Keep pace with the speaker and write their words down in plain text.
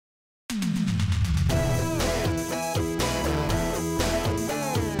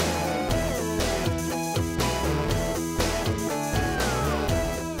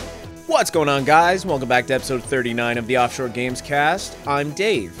What's going on, guys? Welcome back to episode 39 of the Offshore Gamescast. I'm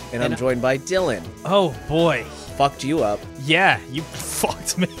Dave, and I'm joined by Dylan. Oh, boy. Fucked you up. Yeah, you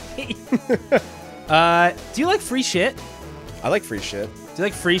fucked me. Do you like free shit? I like free shit. Do you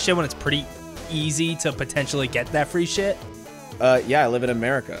like free shit when it's pretty easy to potentially get that free shit? Yeah, I live in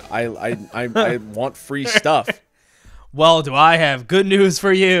America. I want free stuff. Well, do I have good news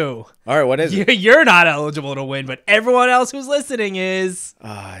for you. All right, what is it? You're not eligible to win, but everyone else who's listening is.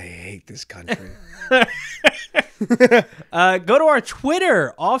 I hate this country. Go to our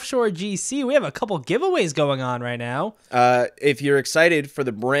Twitter, Offshore GC. We have a couple giveaways going on right now. If you're excited for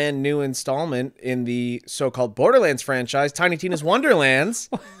the brand new installment in the so-called Borderlands franchise, Tiny Tina's Wonderlands,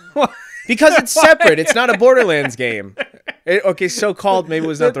 because it's separate. It's not a Borderlands game. Okay, so-called maybe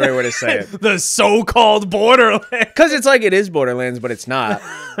was not the right way to say it. The so-called Borderlands. Because it's like it is Borderlands, but it's not.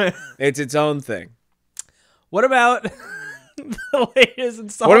 It's its own thing. What about the latest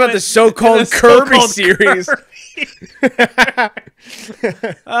installment? What about the so-called Kirby series?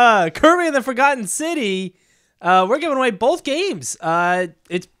 Kirby and the Forgotten City. We're giving away both games.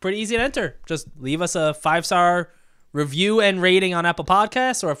 It's pretty easy to enter. Just leave us a 5-star review and rating on Apple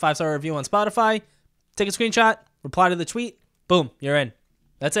Podcasts or a 5-star review on Spotify. Take a screenshot, reply to the tweet. Boom, you're in.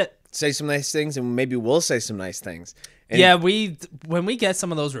 That's it. Say some nice things, and maybe we'll say some nice things. And yeah, when we get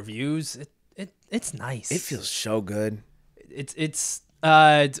some of those reviews, it's nice. It feels so good. It's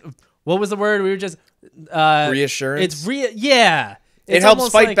what was the word we were just reassurance. Yeah. It helps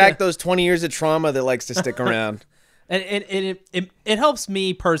fight back those 20 years of trauma that likes to stick around. And it helps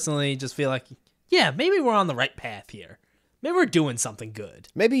me personally just feel like, yeah, maybe we're on the right path here. Maybe we're doing something good.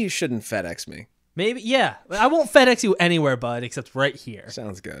 Maybe you shouldn't FedEx me. Maybe, yeah. I won't FedEx you anywhere, bud, except right here.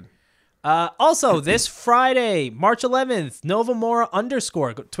 Sounds good. Also, this Friday, March 11th, Novamora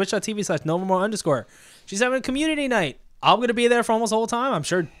 _ twitch.tv/Novamora_. She's having a community night. I'm going to be there for almost the whole time. I'm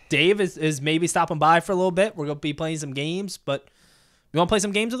sure Dave is maybe stopping by for a little bit. We're going to be playing some games, but you want to play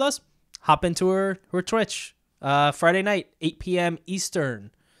some games with us? Hop into her Twitch. Friday night, 8 p.m.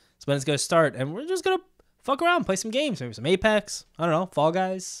 Eastern. That's when it's going to start, and we're just going to fuck around, play some games. Maybe some Apex. I don't know, Fall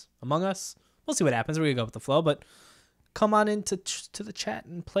Guys, Among Us. We'll see what happens. We're going to go with the flow, but come on into to the chat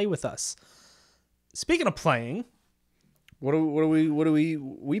and play with us. Speaking of playing,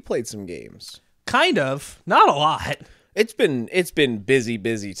 we played some games. Kind of, not a lot. It's been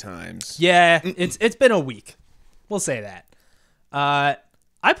busy times. Yeah, it's been a week. We'll say that. I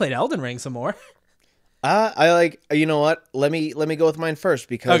played Elden Ring some more. You know what? Let me go with mine first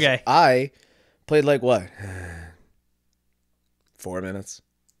because okay. I played like what? 4 minutes.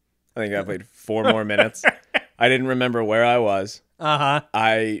 I think I played 4 more minutes. I didn't remember where I was.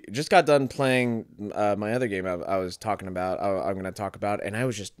 I just got done playing my other game I was talking about. I'm going to talk about, and I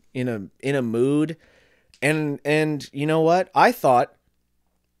was just in a mood. And you know what? I thought,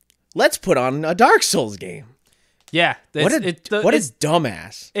 let's put on a Dark Souls game. Yeah. What a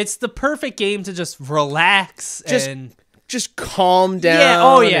dumbass. It's the perfect game to just relax and just calm down. Yeah.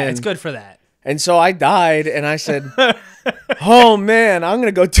 Oh yeah, it's good for that. And so I died, and I said, oh, man, I'm going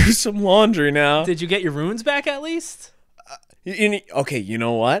to go do some laundry now. Did you get your runes back at least? Okay, you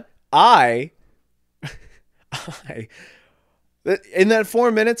know what? In that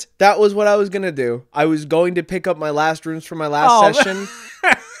 4 minutes, that was what I was going to do. I was going to pick up my last runes from my last session.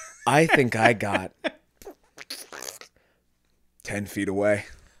 I think I got 10 feet away.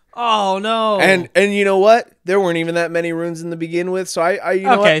 Oh, no. And you know what? There weren't even that many runes in the begin with, so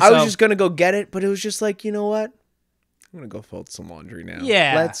I was just going to go get it, but it was just like, you know what? I'm going to go fold some laundry now.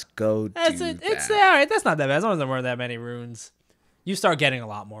 Yeah. Let's go do that. It's all right. That's not that bad. As long as there weren't that many runes. You start getting a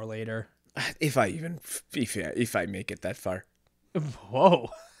lot more later. If I make it that far. Whoa.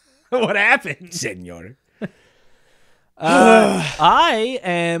 What happened? Senor. I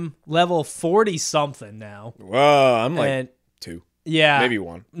am level 40-something now. Whoa, I'm like 2. Yeah. Maybe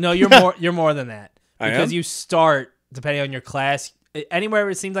 1. No, you're more than that. Because you start, depending on your class, anywhere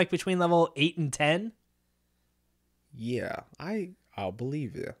it seems like between level 8 and 10. Yeah, I'll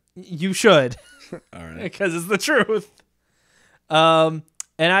believe you. You should. All right. Because it's the truth. And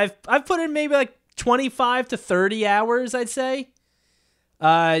I've put in maybe like 25 to 30 hours, I'd say.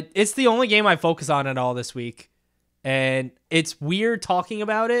 It's the only game I focus on at all this week. And it's weird talking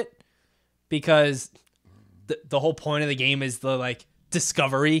about it because the whole point of the game is the like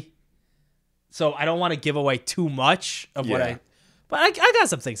discovery. So I don't want to give away too much of what I got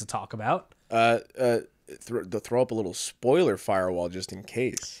some things to talk about. Throw up a little spoiler firewall just in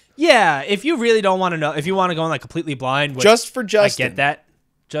case. Yeah, if you really don't want to know, if you want to go in like completely blind, just for Justin. I get that.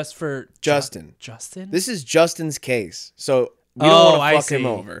 Just for Justin. Justin? This is Justin's case. So we don't want to fuck him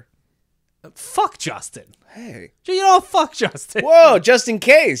over. Fuck Justin. Hey. You don't fuck Justin. Whoa, just in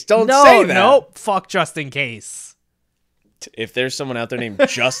case. Don't say that. Nope. Fuck just in case. If there's someone out there named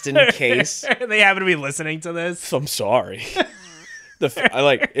just in case. They happen to be listening to this. I'm sorry.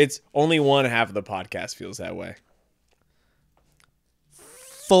 It's only one half of the podcast feels that way.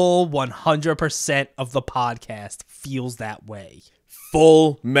 Full 100% of the podcast feels that way.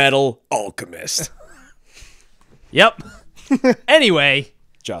 Full Metal Alchemist. Yep. Anyway,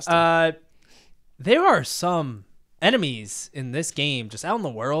 Justin. there are some enemies in this game just out in the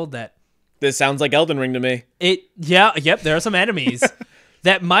world that This sounds like Elden Ring to me. There are some enemies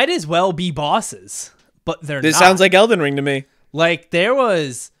that might as well be bosses, but they're not. This sounds like Elden Ring to me. Like there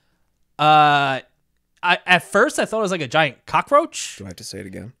was at first I thought it was like a giant cockroach. Do I have to say it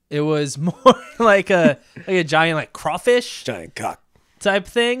again? It was more like a giant like crawfish Giant cock. type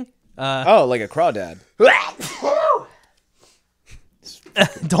thing. Like a crawdad.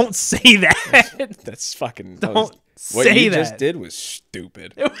 Don't say that. That's fucking... Don't what say you that. just did was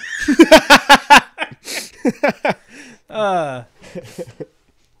stupid. I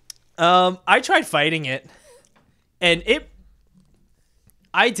tried fighting it, and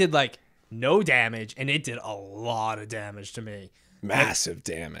I did like no damage, and it did a lot of damage to me. Massive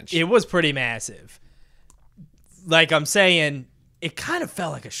damage. It was pretty massive. Like I'm saying, it kind of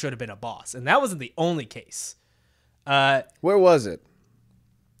felt like it should have been a boss, and that wasn't the only case. Where was it?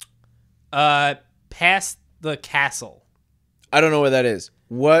 Past the castle. I don't know where that is.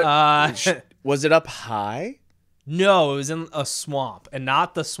 What? Was it up high? No, it was in a swamp, and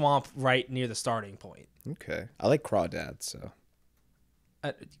not the swamp right near the starting point. Okay. I like crawdads, so.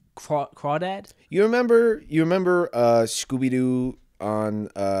 Crawdad? You remember Scooby-Doo on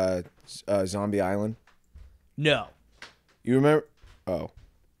Zombie Island? No. You remember? Oh.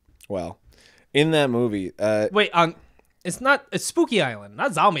 Well, in that movie... Wait, it's Spooky Island,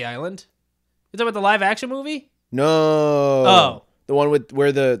 not Zombie Island. You talking about the live action movie? No. Oh. The one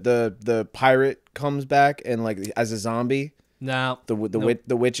where the pirate comes back and like as a zombie. No. The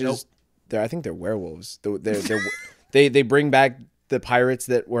witches. I think they're werewolves. They bring back the pirates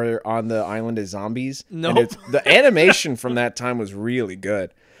that were on the island as zombies. Nope. The animation from that time was really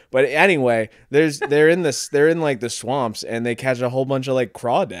good. But anyway, they're in like the swamps and they catch a whole bunch of like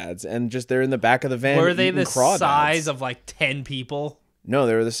crawdads and just they're in the back of the van. Were they the crawdads. size of like 10 people? No,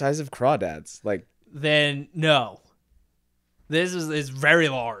 they were the size of crawdads. Like then no. This is very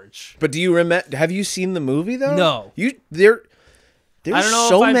large. But do you remember? Have you seen the movie though? No. There's I don't know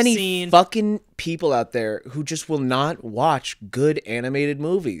so if I've many seen... fucking people out there who just will not watch good animated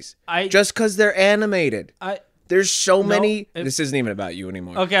movies just because they're animated. There's so many. This isn't even about you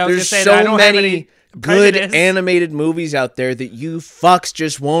anymore. Okay, I was There's gonna say so that I don't many have any good prejudice. animated movies out there that you fucks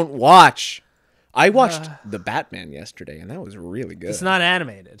just won't watch. I watched The Batman yesterday, and that was really good. It's not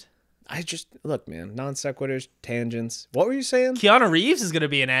animated. Look, man, non sequiturs, tangents. What were you saying? Keanu Reeves is going to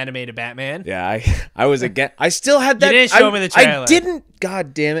be an animated Batman. Yeah, I was again. I still had that. You didn't show me the trailer. I didn't.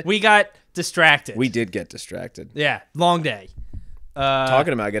 God damn it. We got distracted. We did get distracted. Yeah, long day.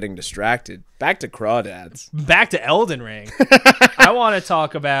 Talking about getting distracted. Back to crawdads. Back to Elden Ring. I want to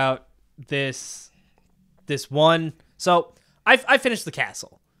talk about this one. So I finished the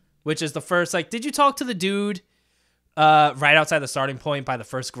castle, which is the first. Like, did you talk to the dude right outside the starting point by the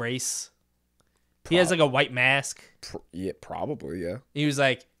first Grace? He has like a white mask. Yeah, probably. Yeah. He was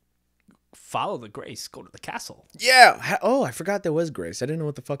like, "Follow the Grace. Go to the castle." Yeah. Oh, I forgot there was Grace. I didn't know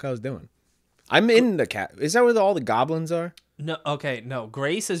what the fuck I was doing. I'm in the cat. Is that where all the goblins are? No. Okay. No.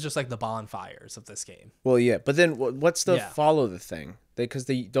 Grace is just like the bonfires of this game. Well, yeah. But then what's the follow the thing? Because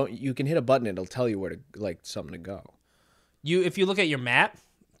they don't. You can hit a button. It'll tell you where to something to go. If you look at your map,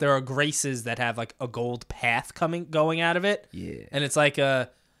 there are Graces that have like a gold path going out of it. Yeah. And it's like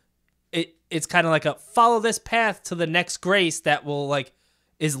it's kind of like a follow this path to the next Grace that will like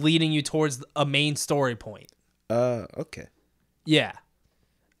is leading you towards a main story point. Okay. Yeah.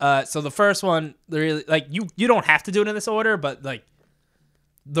 So the first one, really like you don't have to do it in this order, but like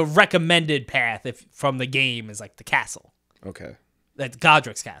the recommended path from the game is like the castle. Okay. That's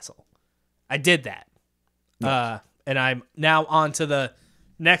Godric's castle. I did that. Nice. And I'm now on to the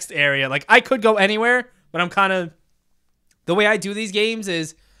next area. Like I could go anywhere, but I'm kind of the way I do these games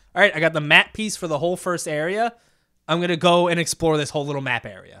is all right. I got the map piece for the whole first area. I'm gonna go and explore this whole little map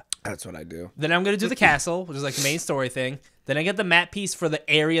area. That's what I do. Then I'm gonna do the castle, which is like the main story thing. Then I get the map piece for the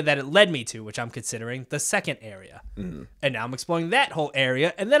area that it led me to, which I'm considering the second area. Mm-hmm. And now I'm exploring that whole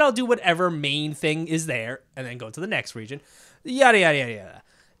area, and then I'll do whatever main thing is there, and then go to the next region. Yada, yada, yada, yada.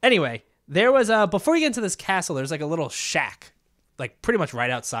 Anyway, there was, before you get into this castle, there's like a little shack, like pretty much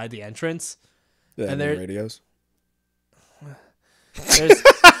right outside the entrance. And there radios.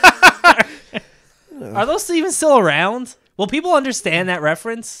 Are those even still around? Will people understand that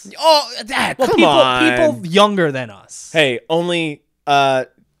reference? Oh, come on. People younger than us. Hey, only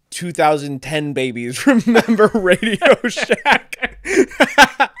 2010 babies remember Radio Shack.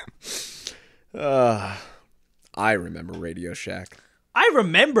 I remember Radio Shack. I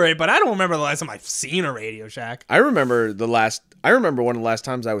remember it, but I don't remember the last time I've seen a Radio Shack. I remember one of the last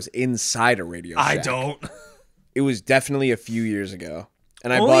times I was inside a Radio Shack. I don't. It was definitely a few years ago.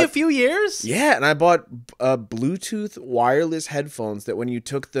 And Only a few years? Yeah, and I bought Bluetooth wireless headphones that when you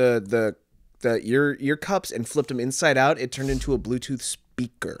took the ear cups and flipped them inside out, it turned into a Bluetooth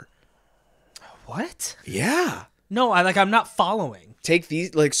speaker. What? Yeah. No, I'm not following. Take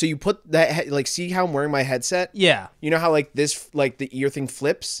these, so you put that, see how I'm wearing my headset? Yeah. You know how, this, the ear thing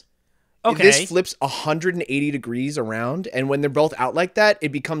flips? Okay. This flips 180 degrees around, and when they're both out like that,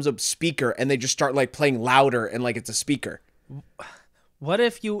 it becomes a speaker, and they just start, playing louder, and, it's a speaker. What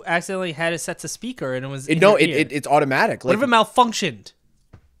if you accidentally had it set to speaker and it was it's automatic. What if it malfunctioned?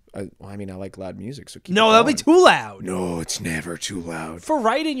 I like loud music, so keep No, that'll be too loud. No, it's never too loud. For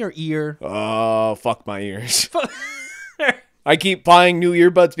right in your ear. Oh, fuck my ears. I keep buying new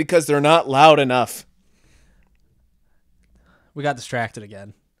earbuds because they're not loud enough. We got distracted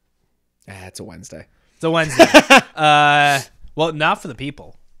again. It's a Wednesday. It's a Wednesday. Well, not for the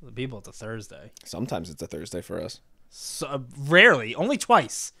people. For the people, it's a Thursday. Sometimes it's a Thursday for us. So, rarely. Only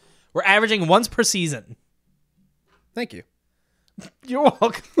twice. We're averaging once per season. Thank you. You're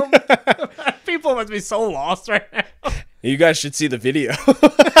welcome. People must be so lost right now. You guys should see the video.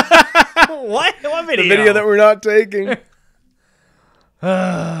 What? What video? The video that we're not taking.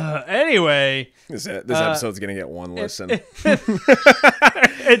 Anyway. This episode's going to get one listen.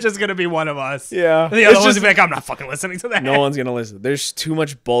 It's just going to be one of us. Yeah. The other one's going to be like, I'm not fucking listening to that. No one's going to listen. There's too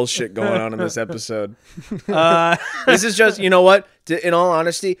much bullshit going on in this episode. This is just, you know what? In all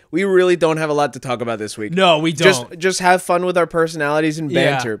honesty, we really don't have a lot to talk about this week. No, we don't. Just have fun with our personalities and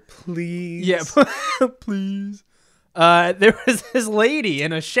banter. Yeah. Please. Yeah, please. There was this lady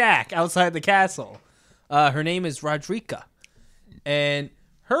in a shack outside the castle. Her name is Rodrika. And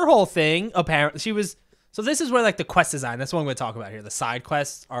her whole thing, apparently, so this is where, the quest design, that's what I'm going to talk about here. The side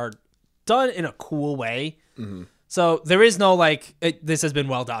quests are done in a cool way. Mm-hmm. So there is no, this has been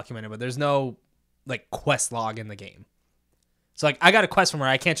well documented, but there's no, quest log in the game. So, I got a quest from her.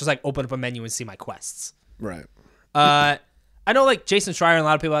 I can't just, open up a menu and see my quests. Right. I know, Jason Schreier and a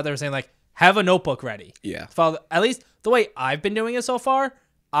lot of people out there are saying, have a notebook ready. Yeah. Follow, at least the way I've been doing it so far,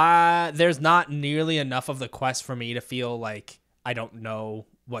 there's not nearly enough of the quest for me to feel like I don't know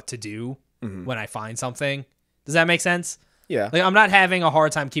what to do when I find something. Does that make sense? Yeah. I'm not having a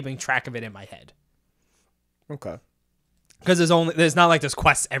hard time keeping track of it in my head. Okay. Because there's not there's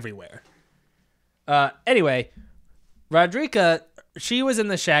quests everywhere. Anyway, Rodrika, she was in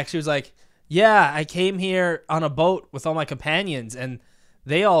the shack. She was like, yeah, I came here on a boat with all my companions, and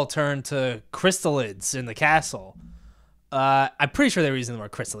they all turned to crystalids in the castle. I'm pretty sure they were using the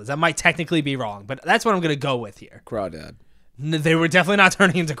word crystalids. That might technically be wrong, but that's what I'm going to go with here. Crawdad. They were definitely not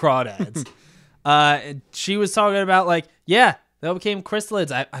turning into crawdads. She was talking about yeah, they became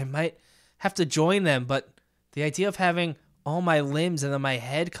crystalids. I might have to join them, but the idea of having all my limbs and then my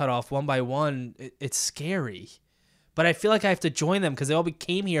head cut off one by one, it's scary. But I feel like I have to join them because they all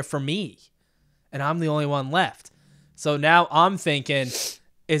came here for me, and I'm the only one left. So now I'm thinking,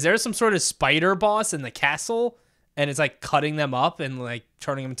 is there some sort of spider boss in the castle, and it's cutting them up and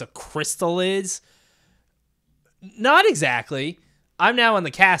turning them into crystalids? Not exactly. I'm now in the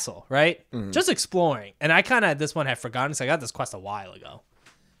castle, right? Mm-hmm. Just exploring. And I kind of, at this point, have forgotten, so I got this quest a while ago.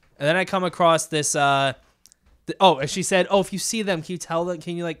 And then I come across this, and she said, if you see them, can you tell them,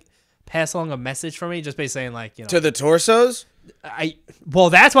 can you, pass along a message for me? Just by saying, To the torsos?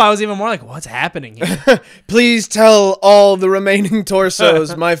 Well, that's why I was even more what's happening here? Please tell all the remaining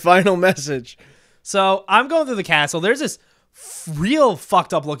torsos my final message. So I'm going through the castle. There's this real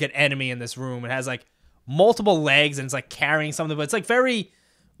fucked up looking enemy in this room. It has, multiple legs, and it's carrying something, but it's very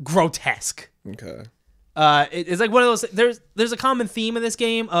grotesque. Okay. It's one of those. There's a common theme in this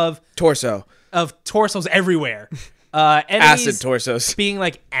game of torsos everywhere. Acid torsos being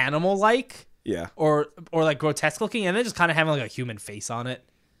animal like. Yeah. Or grotesque looking, and then just kind of having a human face on it.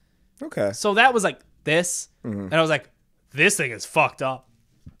 Okay. So that was this, and I was this thing is fucked up,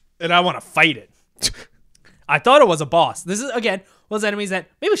 and I want to fight it. I thought it was a boss. This is again. Was enemies that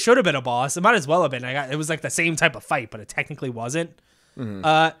maybe should have been a boss. It might as well have been. It was the same type of fight, but it technically wasn't. Mm-hmm.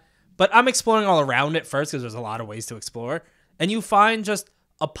 But I'm exploring all around it first because there's a lot of ways to explore. And you find just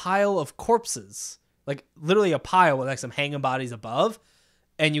a pile of corpses. Literally a pile with some hanging bodies above.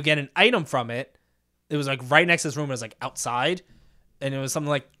 And you get an item from it. It was right next to this room. It was outside. And it was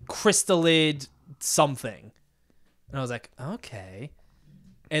something crystallid something. And I was like, okay.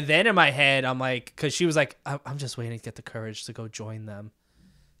 And then in my head, I'm like, because she was like, I'm just waiting to get the courage to go join them.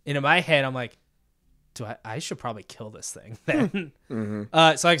 And in my head, I'm like, I should probably kill this thing then. So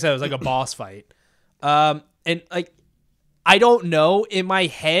like I said, it was like a boss fight. And like, I don't know. In my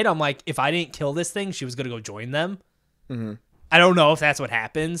head, I'm like, if I didn't kill this thing, she was going to go join them. I don't know if that's what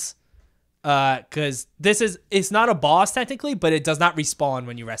happens. Because it's not a boss technically, but it does not respawn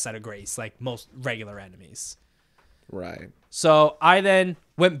when you rest out of grace like most regular enemies. Right. So I then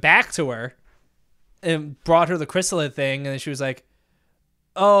went back to her and brought her the chrysalid thing, and she was like,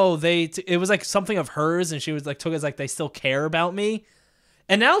 "Oh, it was like something of hers," and she was like, took it as like they still care about me.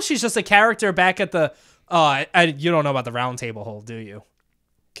 And now she's just a character back at the. You don't know about the round table hold, do you?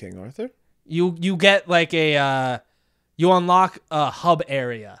 King Arthur? You get like you unlock a hub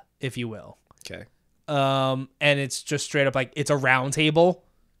area, if you will. Okay. And it's just straight up like it's a round table.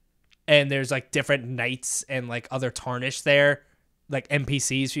 And there's like different knights and like other tarnish there, like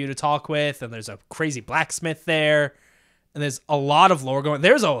NPCs for you to talk with. And there's a crazy blacksmith there. And there's a lot of lore going.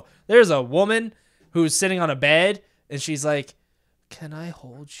 There's a woman who's sitting on a bed and she's like, "Can I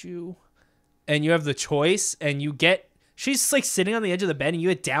hold you?" And you have the choice and she's like sitting on the edge of the bed and you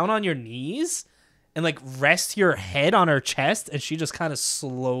get down on your knees and like rest your head on her chest. And she just kind of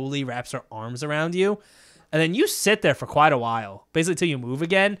slowly wraps her arms around you. And then you sit there for quite a while, basically till you move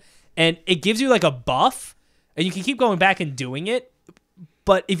again. And it gives you like a buff, and you can keep going back and doing it.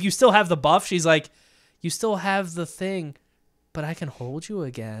 But if you still have the buff, she's like, "You still have the thing, but I can hold you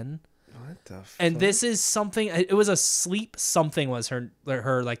again." What the fuck? And this is something, it was a sleep something was her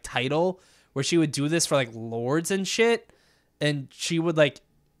like title, where she would do this for like lords and shit. And she would like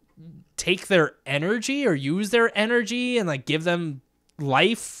take their energy or use their energy and like give them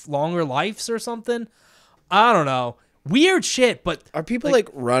longer lives or something. I don't know. Weird shit, but are people like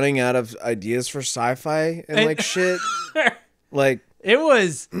running out of ideas for sci-fi and like shit? Like it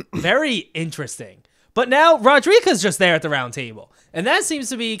was very interesting. But now Rodriguez's just there at the round table, and that seems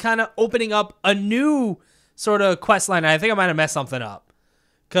to be kind of opening up a new sort of quest line. I think I might have messed something up,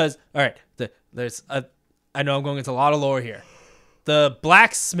 because all right, I know I'm going into a lot of lore here. The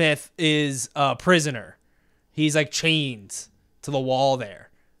blacksmith is a prisoner. He's like chained to the wall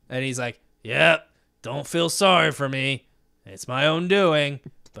there, and he's like, "Yep. Don't feel sorry for me. It's my own doing,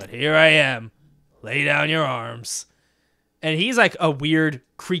 but here I am. Lay down your arms." And he's like a weird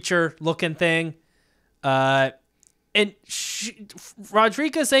creature looking thing. And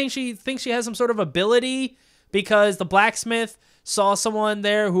Rodriguez saying she thinks she has some sort of ability because the blacksmith saw someone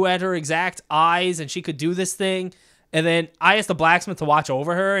there who had her exact eyes and she could do this thing. And then I asked the blacksmith to watch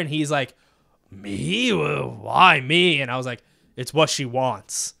over her, and he's like, "Me? Why me?" And I was like, "It's what she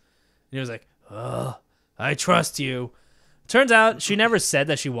wants." And he was like, "I trust you." Turns out she never said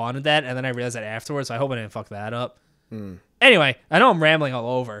that she wanted that, and then I realized that afterwards, so I hope I didn't fuck that up. Anyway, I know I'm rambling all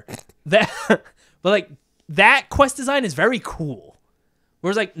over. But like that quest design is very cool.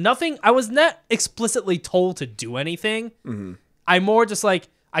 Whereas like nothing, I was not explicitly told to do anything. I more just like,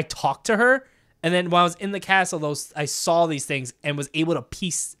 I talked to her, and then while I was in the castle, I saw these things and was able to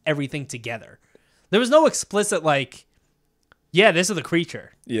piece everything together. There was no explicit like, yeah, this is the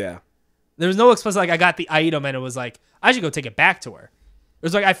creature. Yeah. There was no explicit, like, I got the item and it was like, I should go take it back to her. It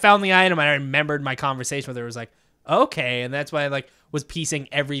was like, I found the item and I remembered my conversation with her. It was like, okay. And that's why I like was piecing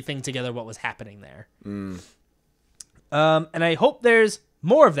everything together, what was happening there. And I hope there's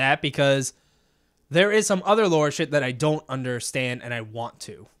more of that, because there is some other lore shit that I don't understand and I want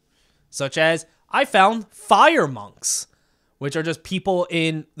to. Such as, I found fire monks, which are just people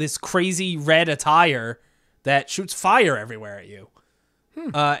in this crazy red attire that shoots fire everywhere at you.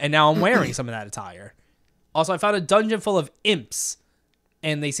 And now I'm wearing some of that attire. Also, I found a dungeon full of imps,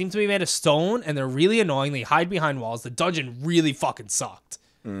 and they seem to be made of stone, and they're really annoying. They hide behind walls. The dungeon really fucking sucked.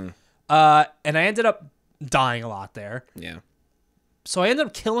 And I ended up dying a lot there. Yeah. So I ended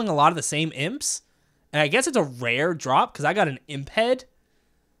up killing a lot of the same imps, and I guess it's a rare drop because I got an imp head.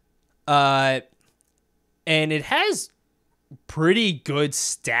 And it has pretty good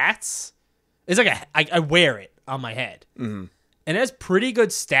stats. It's like I wear it on my head. And it has pretty good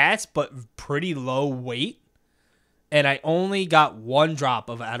stats, but pretty low weight. And I only got one drop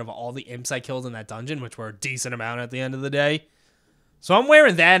out of all the imps I killed in that dungeon, which were a decent amount at the end of the day. So I'm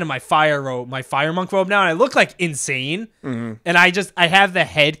wearing that in my fire monk robe now, and I look like insane. And I have the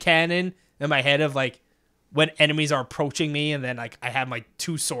head cannon in my head of like when enemies are approaching me, and then like I have my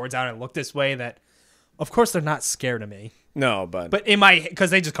two swords out and I look this way. That, of course, they're not scared of me. No, but in my,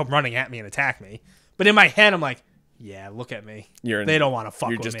 because they just come running at me and attack me. But in my head, I'm like, yeah, look at me. They don't want to fuck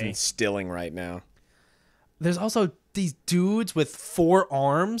with me. You're just instilling right now. There's also these dudes with 4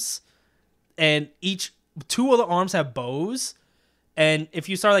 arms, and two of the arms have bows. And if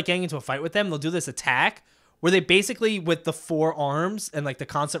you start like getting into a fight with them, they'll do this attack where they basically, with the 4 arms and like the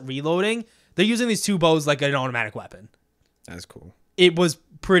constant reloading, they're using these 2 bows like an automatic weapon. That's cool. It was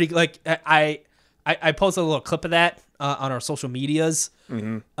pretty, like, I posted a little clip of that on our social medias.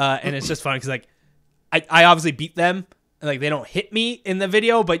 And it's just funny because like I obviously beat them and like they don't hit me in the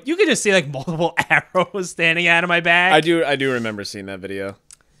video, but you can just see like multiple arrows standing out of my back. I do remember seeing that video.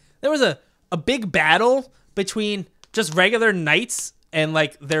 There was a big battle between just regular knights and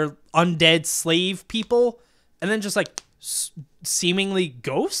like their undead slave people, and then just like seemingly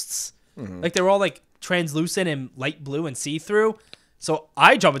ghosts. Like they were all like translucent and light blue and see-through. So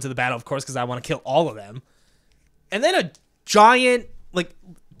I jump into the battle, of course, because I want to kill all of them. And then a giant, like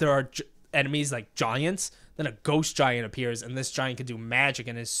there are enemies like giants. Then a ghost giant appears, and this giant can do magic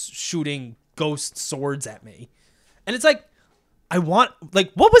and is shooting ghost swords at me. And it's like, what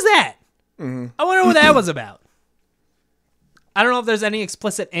was that? I want to know what that was about. I don't know if there's any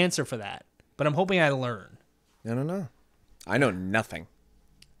explicit answer for that, but I'm hoping I learn. I don't know. I know nothing.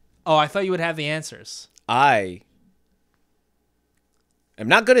 Oh, I thought you would have the answers. I am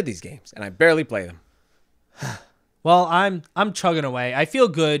not good at these games, and I barely play them. Well, I'm chugging away. I feel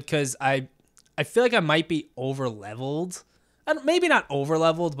good because I feel like I might be over-leveled. Maybe not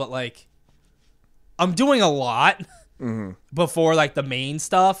over-leveled, but like I'm doing a lot before like the main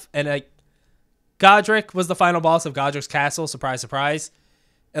stuff. And like Godric was the final boss of Godric's Castle. Surprise, surprise.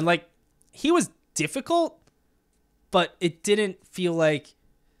 And like he was difficult, but it didn't feel like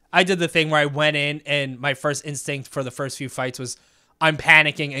I did the thing where I went in and my first instinct for the first few fights was I'm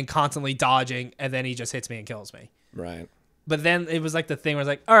panicking and constantly dodging, and then he just hits me and kills me. Right. But then it was like the thing where I was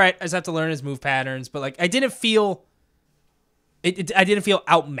like, all right, I just have to learn his move patterns. But like I didn't feel I didn't feel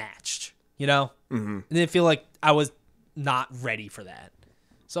outmatched, you know? I didn't feel like I was not ready for that.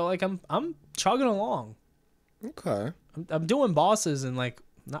 So like I'm chugging along. Okay. I'm doing bosses and like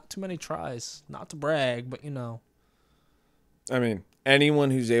not too many tries. Not to brag, but you know. I mean,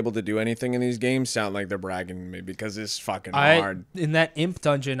 anyone who's able to do anything in these games sound like they're bragging to me because it's fucking hard. In that imp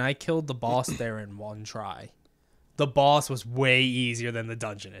dungeon, I killed the boss there in 1 try. The boss was way easier than the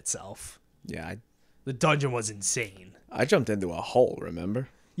dungeon itself. Yeah. The dungeon was insane. I jumped into a hole, remember?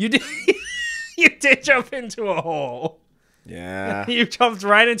 You did. You did jump into a hole. Yeah. You jumped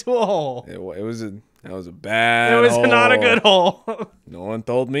right into a hole. That was a bad It was hole. not a good hole. No one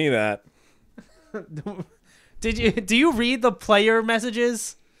told me that. Do you read the player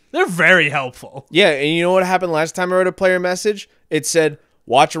messages? They're very helpful. Yeah, and you know what happened last time I wrote a player message? It said,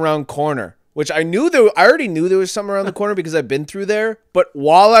 watch around corner, which I already knew there was something around the corner because I've been through there. But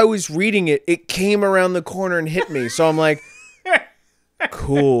while I was reading it, it came around the corner and hit me. So I'm like,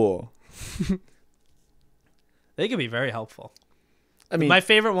 cool. They can be very helpful. I mean, my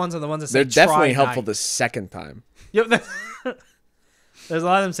favorite ones are the ones that say they're definitely try helpful night. the second time. Yep. There's a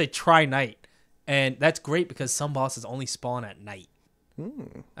lot of them say try night. And that's great because some bosses only spawn at night.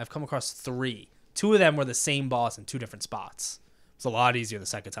 I've come across 3. 2 of them were the same boss in 2 different spots. It's a lot easier the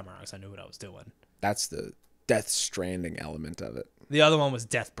second time around because I knew what I was doing. That's the Death Stranding element of it. The other one was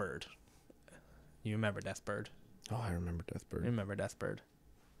Deathbird. You remember Deathbird? Oh, I remember Deathbird. You remember Deathbird.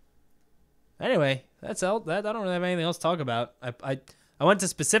 Anyway, that's all. I don't really have anything else to talk about. I went to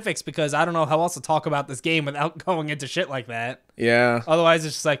specifics because I don't know how else to talk about this game without going into shit like that. Yeah. Otherwise,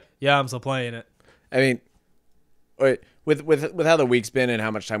 it's just like, yeah, I'm still playing it. I mean, with how the week's been and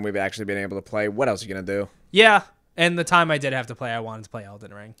how much time we've actually been able to play, what else are you gonna do? Yeah, and the time I did have to play, I wanted to play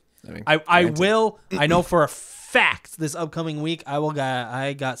Elden Ring. I mean, I know for a fact this upcoming week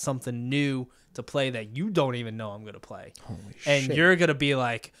I got something new to play that you don't even know I'm gonna play. Holy and shit. You're gonna be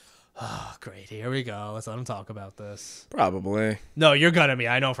like, oh, great, here we go. Let's let him talk about this. Probably. No, you're gonna be.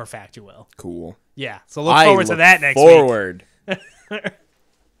 I know for a fact you will. Cool. Yeah, so look forward to that next week. Forward.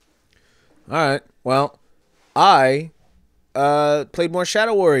 All right. Well, I played more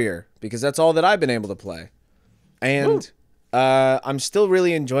Shadow Warrior because that's all that I've been able to play. And I'm still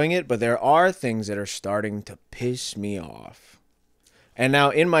really enjoying it, but there are things that are starting to piss me off. And now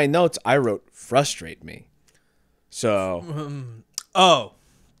in my notes, I wrote frustrate me. So,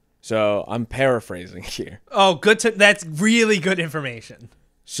 so I'm paraphrasing here. Oh, that's really good information.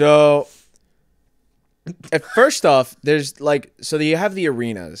 So, first off, there's like, so you have the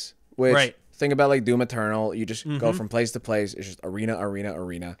arenas, which think about like Doom Eternal. You just go from place to place. It's just arena, arena,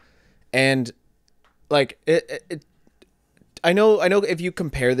 arena. And like, I know if you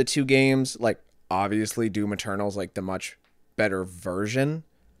compare the 2 games, like obviously Doom Eternal is like the much better version.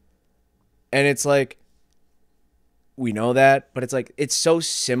 And it's like, we know that, but it's like, it's so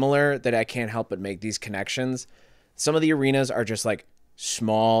similar that I can't help but make these connections. Some of the arenas are just like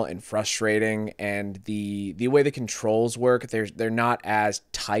small and frustrating, and the way the controls work, they're not as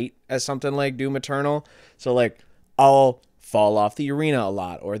tight as something like Doom Eternal. So like I'll fall off the arena a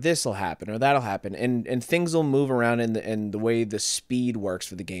lot, or this will happen or that'll happen, and things will move around in the way the speed works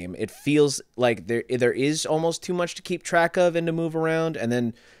for the game. It feels like there is almost too much to keep track of and to move around, and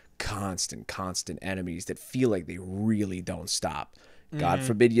then constant enemies that feel like they really don't stop. God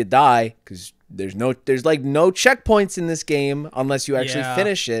forbid you die, because there's like no checkpoints in this game unless you actually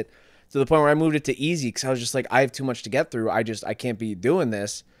finish it, to the point where I moved it to easy because I was just like, I have too much to get through. I can't be doing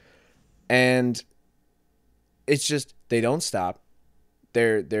this. And it's just, they don't stop.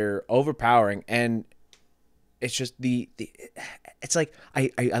 They're overpowering, and it's just it's like I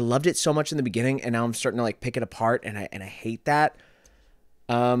loved it so much in the beginning, and now I'm starting to like pick it apart, and I hate that.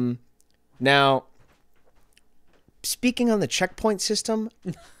 Now, speaking on the checkpoint system,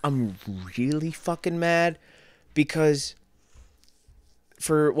 I'm really fucking mad because,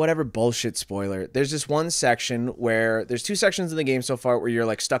 for whatever bullshit spoiler, there's this one section where there's 2 sections in the game so far where you're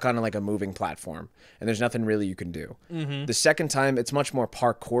like stuck on like a moving platform and there's nothing really you can do. The second time, it's much more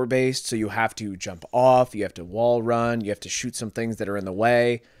parkour based, so you have to jump off, you have to wall run, you have to shoot some things that are in the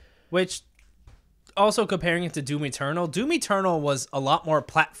way. Which, also comparing it to Doom Eternal was a lot more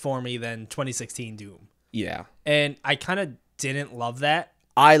platformy than 2016 Doom. Yeah. And I kind of didn't love that.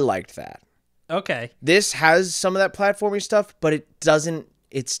 I liked that. Okay. This has some of that platformy stuff, but it doesn't.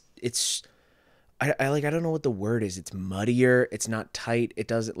 I don't know what the word is. It's muddier. It's not tight. It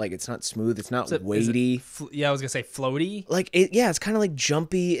doesn't like. It's not smooth. It's not weighty. Yeah, I was gonna say floaty. Like it. Yeah, it's kind of like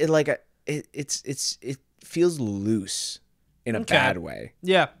jumpy. It feels loose in a bad way.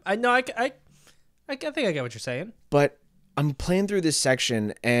 Yeah, I know. I think I get what you're saying. But I'm playing through this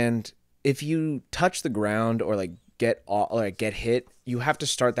section, and if you touch the ground or like get hit, you have to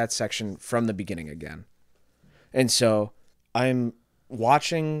start that section from the beginning again. And so I'm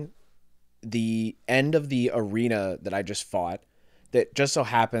watching the end of the arena that I just fought. That just so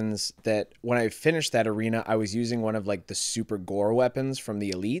happens that when I finished that arena, I was using one of like the super gore weapons from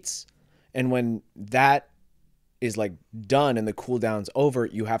the elites. And when that is like done and the cooldown's over,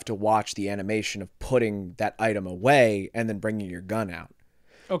 you have to watch the animation of putting that item away and then bringing your gun out.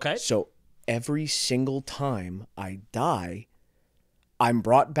 Okay. So every single time I die, I'm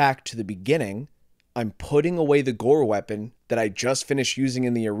brought back to the beginning. I'm putting away the gore weapon that I just finished using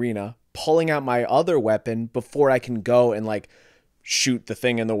in the arena, pulling out my other weapon before I can go and like shoot the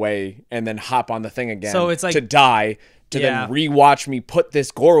thing in the way and then hop on the thing again. So it's like to die, to then rewatch me put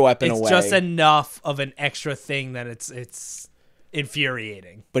this gore weapon away. It's just enough of an extra thing that it's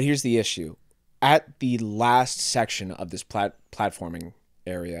infuriating. But here's the issue. At the last section of this platforming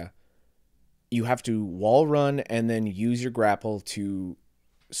area, you have to wall run and then use your grapple to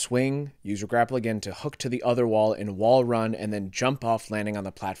swing, use your grapple again to hook to the other wall and wall run, and then jump off, landing on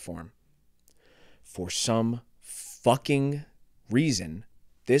the platform. For some fucking reason,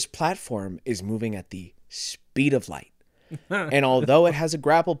 this platform is moving at the speed of light. And although it has a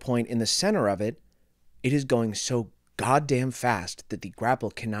grapple point in the center of it, it is going so goddamn fast that the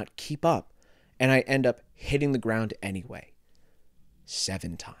grapple cannot keep up, and I end up hitting the ground anyway.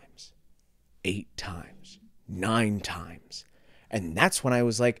 7 times. 8 times, 9 times. And that's when I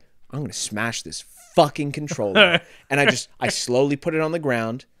was like, I'm going to smash this fucking controller. And I slowly put it on the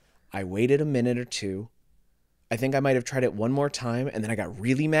ground. I waited a minute or two. I think I might have tried it one more time, and then I got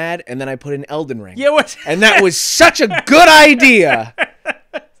really mad, and then I put in Elden Ring. Yeah, what? And that was such a good idea.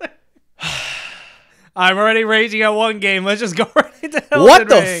 I'm already raging at one game. Let's just go right into Elden What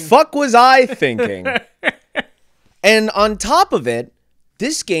the Ring. fuck was I thinking? And on top of it,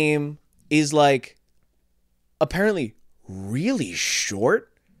 this game is like apparently really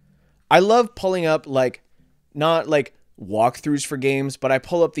short. I love pulling up like not like walkthroughs for games, but I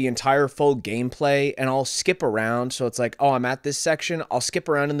pull up the entire full gameplay and I'll skip around. So it's like, oh, I'm at this section. I'll skip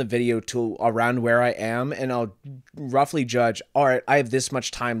around in the video to around where I am, and I'll roughly judge, all right, I have this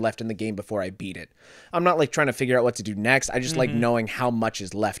much time left in the game before I beat it. I'm not like trying to figure out what to do next. I just like knowing how much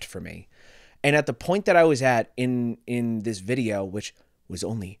is left for me. And at the point that I was at in this video, which was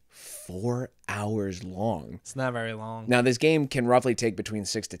only 4 hours long. It's not very long. Now, this game can roughly take between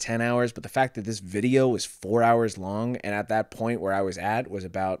 6 to 10 hours, but the fact that this video was 4 hours long, and at that point where I was at was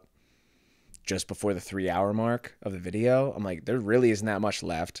about just before the 3-hour mark of the video, I'm like, there really isn't that much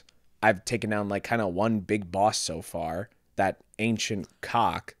left. I've taken down like kind of one big boss so far, that ancient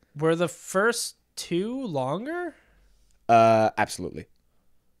cock. Were the first 2 longer? Absolutely.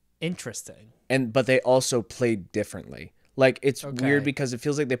 Interesting. But they also played differently. Like, it's weird because it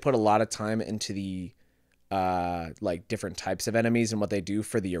feels like they put a lot of time into the like different types of enemies and what they do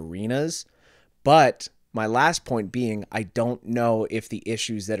for the arenas. But My last point being, I don't know if the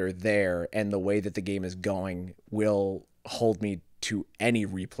issues that are there and the way that the game is going will hold me to any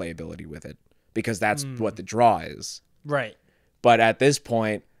replayability with it, because that's what the draw is. Right. But at this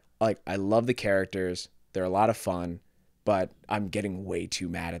point, like, I love the characters. They're a lot of fun, but I'm getting way too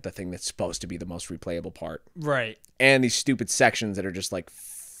mad at the thing that's supposed to be the most replayable part. Right. And these stupid sections that are just like,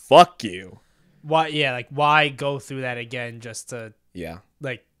 fuck you. Why? Yeah, like, why go through that again just to... Yeah.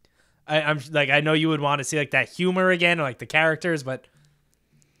 Like, I'm like, I know you would want to see like that humor again, or like the characters, but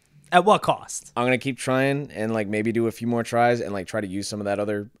at what cost? I'm gonna keep trying and like maybe do a few more tries and like try to use some of that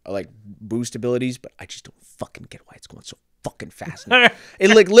other like boost abilities, but I just don't fucking get why it's going so fucking fast.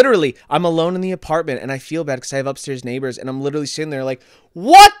 It like literally, I'm alone in the apartment and I feel bad because I have upstairs neighbors and I'm literally sitting there like,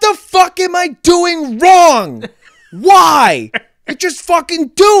 what the fuck am I doing wrong? Why? I just fucking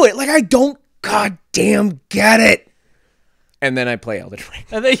do it. Like, I don't goddamn get it. And then I play Elden Ring.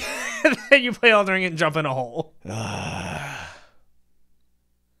 And then you play Elden Ring and jump in a hole.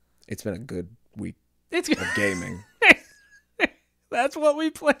 It's been a good week It's of gaming. That's what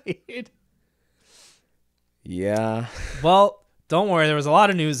we played. Yeah. Well, don't worry. There was a lot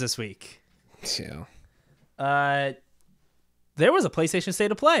of news this week. Yeah. There was a PlayStation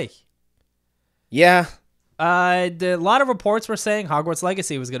State of Play. Yeah. A lot of reports were saying Hogwarts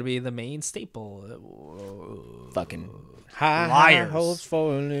Legacy was going to be the main staple. Fucking liars.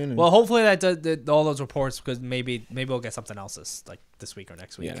 Falling. Well, hopefully that all those reports, because maybe we'll get something else this week or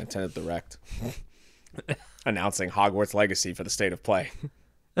next week. Yeah, Nintendo Direct announcing Hogwarts Legacy for the State of Play.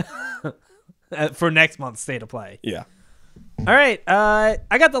 For next month's State of Play. Yeah. All right.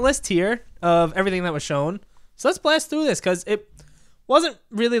 I got the list here of everything that was shown. So let's blast through this, because it wasn't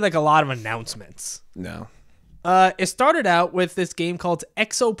really like a lot of announcements. No. It started out with this game called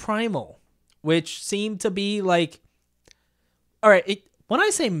Exoprimal, which seemed to be like... All right, when I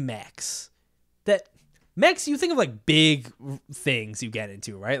say mechs, you think of like big things you get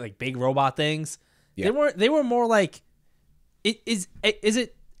into, right? Like big robot things. Yeah. They were more like... Is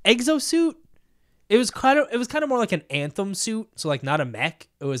it exosuit? It was kind of more like an Anthem suit, so like not a mech.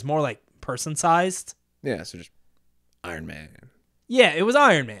 It was more like person sized. Yeah, so just Iron Man. Yeah, it was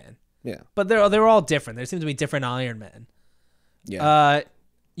Iron Man. Yeah, but they were all different. There seem to be different Iron Men. Yeah.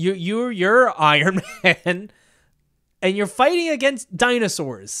 You're Iron Man, and you're fighting against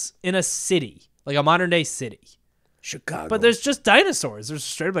dinosaurs in a city, like a modern day city. Chicago. But there's just dinosaurs. There's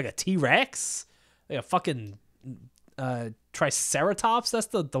straight up like a T-Rex, like a fucking Triceratops. That's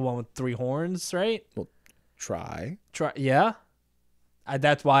the one with 3 horns, right? Well, try. Yeah.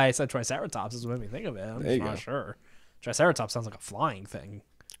 That's why I said Triceratops. Is what made me think of it. I'm just not sure. Triceratops sounds like a flying thing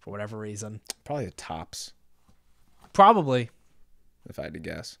for whatever reason. Probably the tops. Probably. If I had to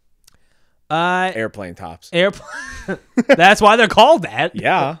guess. Airplane tops. That's why they're called that.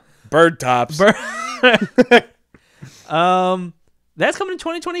 Yeah. Bird tops. That's coming in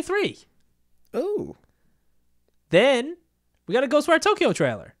 2023. Ooh. Then we got a Ghostwire Tokyo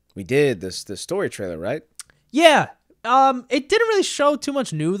trailer. We did the story trailer, right? Yeah. It didn't really show too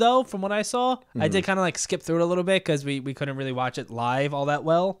much new though, from what I saw. I did kind of like skip through it a little bit because we couldn't really watch it live all that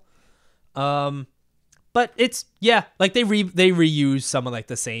well. But it's like they reuse some of like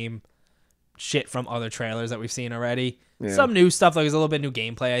the same shit from other trailers that we've seen already. Yeah. Some new stuff, like there's a little bit new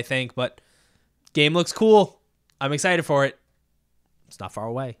gameplay, I think, but game looks cool. I'm excited for it. It's not far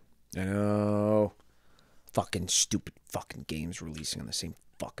away. I know. Fucking stupid fucking games releasing on the same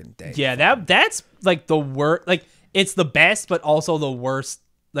fucking day. Yeah, that's like the worst. Like, it's the best, but also the worst,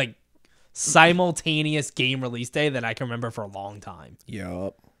 like, simultaneous game release day that I can remember for a long time.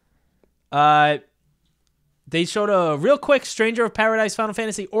 Yup. They showed a real quick Stranger of Paradise Final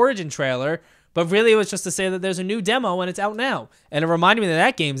Fantasy Origin trailer, but really it was just to say that there's a new demo and it's out now. And it reminded me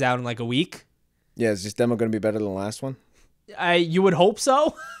that game's out in like a week. Yeah, is this demo going to be better than the last one? You would hope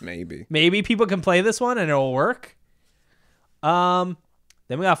so. Maybe. Maybe people can play this one and it'll work. Then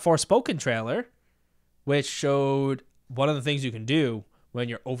we got a Forspoken trailer, which showed one of the things you can do when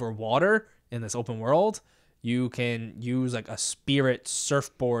you're over water in this open world. You can use like a spirit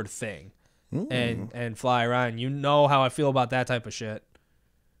surfboard thing and fly around. You know how I feel about that type of shit.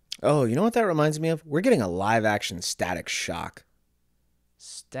 Oh, you know what that reminds me of? We're getting a live action Static Shock.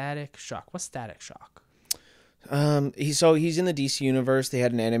 Static Shock? What's Static Shock? He's in the DC universe. They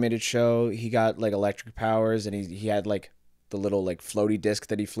had an animated show. He got like electric powers, and he had like the little like floaty disc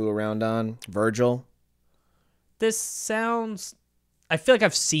that he flew around on. Virgil. This sounds... I feel like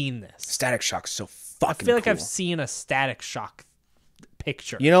I've seen this. Static Shock's so fucking I feel like cool. I've seen a Static Shock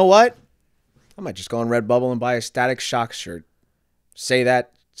picture. You know what? I might just go on Redbubble and buy a Static Shock shirt. Say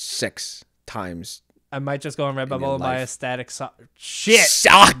that 6 times I might just go on Redbubble and buy a static shit.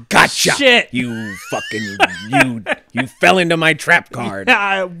 Gotcha. Shit. You fucking you fell into my trap card.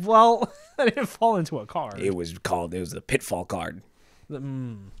 Yeah, well, I didn't fall into a card. It was the pitfall card.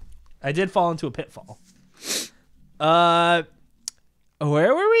 I did fall into a pitfall. Where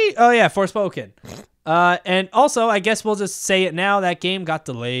were we? Oh yeah, Forspoken. And also, I guess we'll just say it now. That game got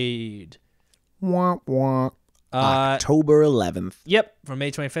delayed. Wah, wah. October 11th. Yep, from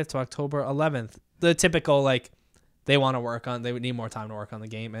May 25th to October 11th. The typical, like, they want to work on, they would need more time to work on the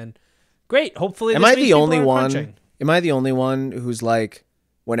game. And great, hopefully Am I the only one? Am I the only one who's like,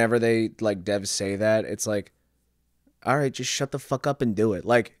 whenever they, like, devs say that, it's like, all right, just shut the fuck up and do it.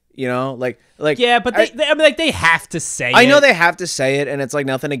 Like, you know, like yeah, but I mean, like, they have to say it. I know they have to say it, and it's like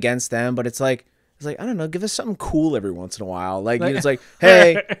nothing against them, but it's like, I don't know, give us something cool every once in a while. Like, it's like,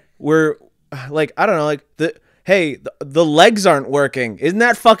 hey, we're like, I don't know, like the legs aren't working. Isn't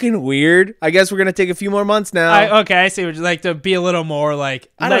that fucking weird? I guess we're gonna take a few more months now. I see. Would you like to be a little more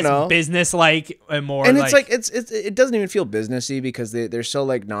like I don't know, business like and more? And it's like it doesn't even feel businessy because they're so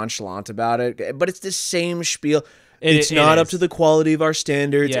like nonchalant about it. But it's the same spiel. It's not up to the quality of our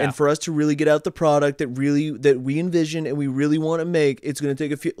standards, and for us to really get out the product that we envision and we really want to make, it's gonna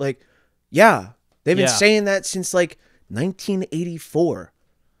take a few. Like, yeah, they've been saying that since like 1984.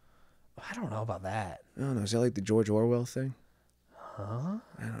 I don't know about that. I don't know. Is that like the George Orwell thing? Huh?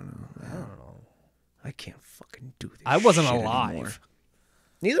 I don't know. I can't fucking do this. I wasn't shit alive. Anymore.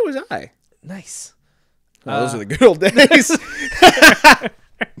 Neither was I. Nice. Those are the good old days.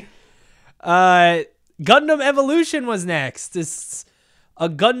 Gundam Evolution was next. It's a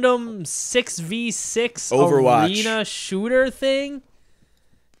Gundam 6v6 Overwatch arena shooter thing.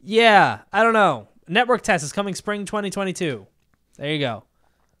 Yeah, I don't know. Network test is coming spring 2022. There you go.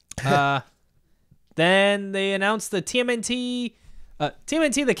 Then they announced the TMNT the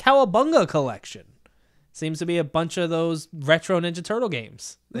Cowabunga collection. Seems to be a bunch of those retro Ninja Turtle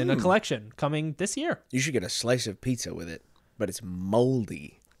games in a collection coming this year. You should get a slice of pizza with it, but it's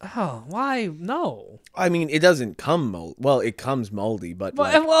moldy. Oh, why? No. I mean, it doesn't come moldy. Well, it comes moldy, but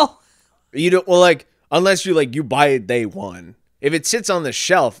you don't. Well, like unless you buy it day one. If it sits on the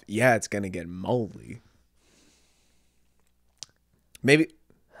shelf, yeah, it's gonna get moldy. Maybe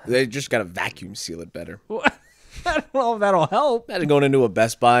they just gotta vacuum seal it better. I don't know if that'll help. Imagine going into a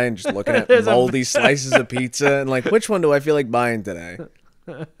Best Buy and just looking at moldy slices of pizza and like, which one do I feel like buying today?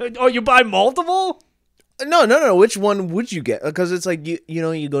 Oh, you buy multiple? No. Which one would you get? Because it's like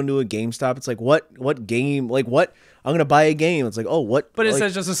you go into a GameStop. It's like what game? Like what? I'm gonna buy a game. It's like, oh, what? But it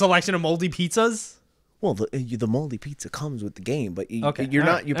says just a selection of moldy pizzas. Well, the moldy pizza comes with the game, but you're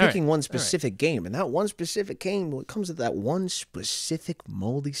picking one specific game, and that one specific game, well, it comes with that one specific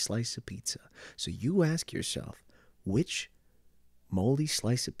moldy slice of pizza. So you ask yourself, which moldy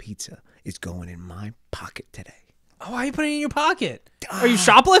slice of pizza is going in my pocket today? Oh, why are you putting it in your pocket? Are you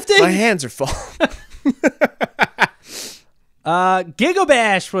shoplifting? My hands are full.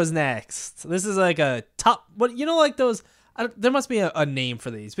 Gigabash was next. This is like a top. Like those. There must be a name for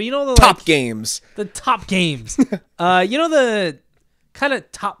these, but the top games. The top games. The kind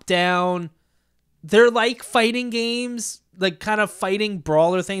of top down. They're like fighting games, like kind of fighting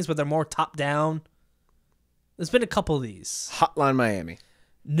brawler things, but they're more top down. There's been a couple of these. Hotline Miami.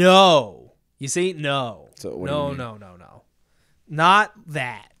 No, you see, no. So what do you mean? No. Not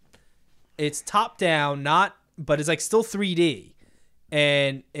that. It's top down, but it's like still 3D,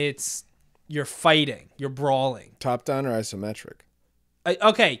 and you're fighting, you're brawling. Top down or isometric?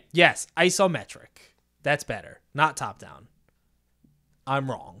 Okay, yes, isometric. That's better. Not top down.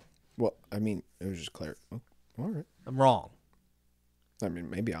 I'm wrong. Well, I mean, it was just clear. Oh, all right. I'm wrong. I mean,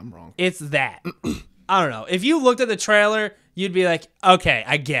 maybe I'm wrong. It's that. I don't know. If you looked at the trailer, you'd be like, okay,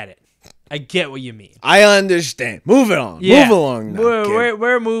 I get it. I get what you mean. I understand. Move it on. Yeah. Move along now.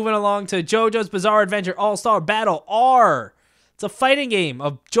 We're moving along to JoJo's Bizarre Adventure All-Star Battle R. It's a fighting game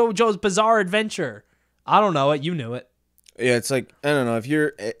of JoJo's Bizarre Adventure. I don't know it. You knew it. Yeah, it's like, I don't know. If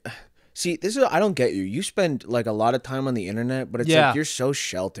you're... See, I don't get you. You spend like a lot of time on the internet, but it's like you're so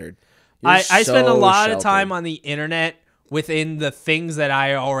sheltered. I spend a lot of time on the internet within the things that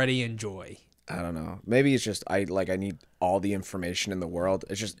I already enjoy. I don't know. Maybe it's just I need all the information in the world.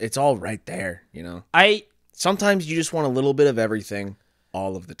 It's all right there, Sometimes you just want a little bit of everything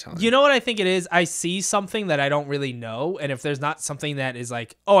all of the time. You know what I think it is? I see something that I don't really know, and if there's not something that is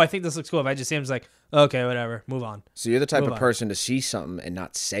like, oh, I think this looks cool, if I just see him, it's like, okay, whatever, move on. So you're the type of person to see something and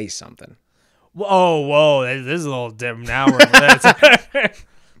not say something. Whoa, this is a little dim now.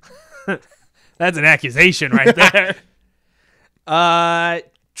 That's an accusation right there.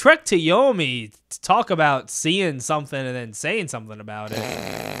 Trek to Yomi, talk about seeing something and then saying something about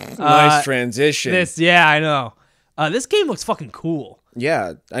it. Nice transition. Yeah, I know. This game looks fucking cool.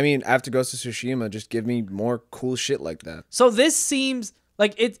 Yeah, I mean, after Ghost of Tsushima, just give me more cool shit like that. So this seems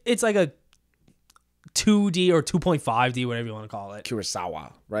like it's like a 2D or 2.5D, whatever you want to call it.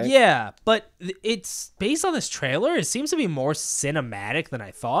 Kurosawa, right? Yeah, but it's based on this trailer. It seems to be more cinematic than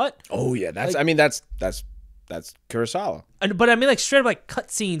I thought. Oh yeah, that's Kurosawa. But I mean, like straight up like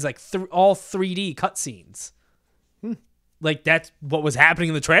cutscenes, like all 3D cutscenes. Like that's what was happening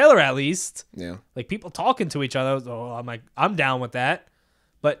in the trailer, at least. Yeah. Like people talking to each other. Oh, I'm like, I'm down with that.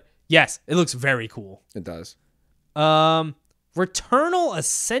 But yes, it looks very cool. It does. Returnal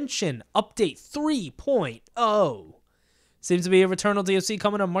Ascension Update 3.0. Seems to be a Returnal DLC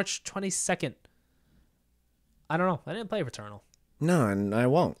coming on March 22nd. I don't know. I didn't play Returnal. No, and I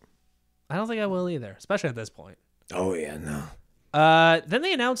won't. I don't think I will either, especially at this point. Oh yeah, no. Then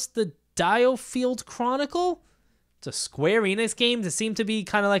they announced the Diofield Chronicle. It's a Square Enix game that seemed to be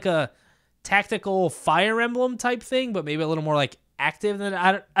kind of like a tactical Fire Emblem type thing, but maybe a little more like active than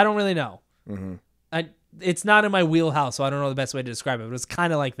I don't really know. It's not in my wheelhouse, so I don't know the best way to describe it, but it's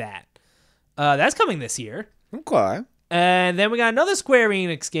kind of like that. That's coming this year. Okay. And then we got another Square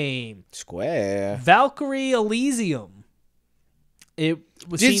Enix game. Square. Valkyrie Elysium.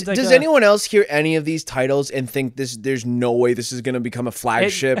 Does anyone else hear any of these titles and think there's no way this is going to become a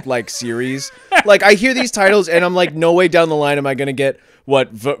flagship like series? Like I hear these titles and I'm like, no way down the line am I going to get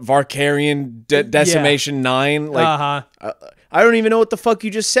what Varkarian Decimation 9? Like I don't even know what the fuck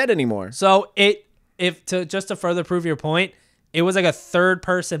you just said anymore. So just to further prove your point, it was like a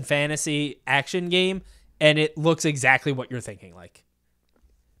third-person fantasy action game, and it looks exactly what you're thinking. Like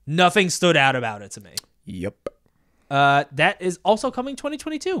nothing stood out about it to me. Yep. That is also coming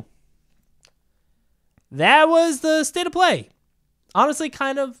 2022. That was the state of play. Honestly,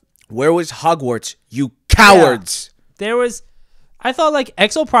 kind of. Where was Hogwarts, you cowards? Yeah. I thought like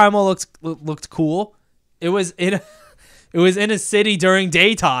Exoprimal looked cool. It was in a city during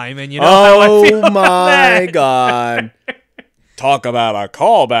daytime, and you know how I feel about that. God. Talk about a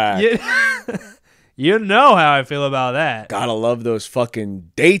callback. You know how I feel about that. Gotta love those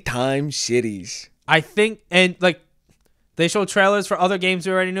fucking daytime cities. I think, and like, they showed trailers for other games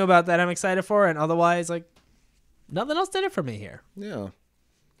we already knew about that I'm excited for, and otherwise, like, nothing else did it for me here. Yeah.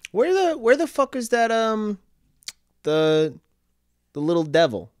 Where the fuck is that, the little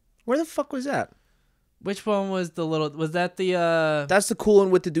devil? Where the fuck was that? Which one was that the, That's the cool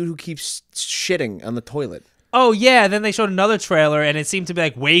one with the dude who keeps shitting on the toilet. Oh, yeah, then they showed another trailer, and it seemed to be,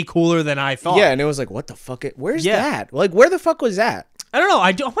 like, way cooler than I thought. Yeah, and it was like, what the fuck? Where's that? Like, where the fuck was that? I don't know.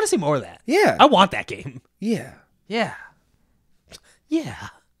 I want to see more of that. Yeah. I want that game. Yeah. Yeah. Yeah.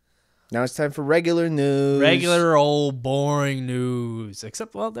 Now it's time for regular news. Regular old boring news.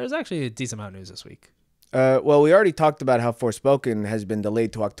 Except, well, there's actually a decent amount of news this week. Well, we already talked about how Forspoken has been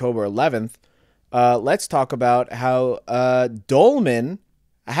delayed to October 11th. Let's talk about how Dolmen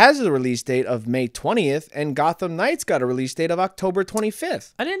has a release date of May 20th, and Gotham Knights got a release date of October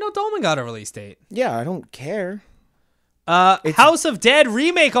 25th. I didn't know Dolmen got a release date. Yeah, I don't care. House of Dead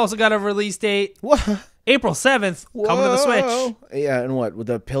Remake also got a release date. What? April 7th, coming to the Switch. Yeah, and what? With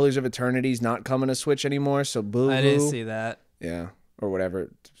the Pillars of Eternity's not coming to Switch anymore, so boo-hoo. I didn't see that. Yeah, or whatever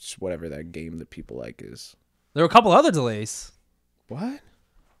that game that people like is. There were a couple other delays. What?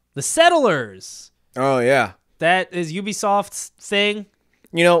 The Settlers. Oh, yeah. That is Ubisoft's thing.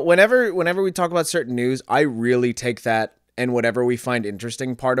 You know, whenever we talk about certain news, I really take that and whatever we find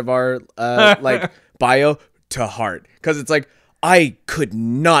interesting part of our like bio to heart, because it's like I could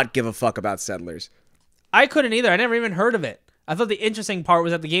not give a fuck about Settlers. I couldn't either. I never even heard of it. I thought the interesting part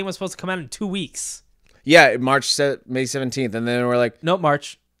was that the game was supposed to come out in 2 weeks. Yeah, May 17th, and then we're like, nope,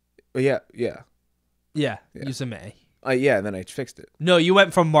 March. Yeah. Yeah, you said May. Yeah, and then I fixed it. No, you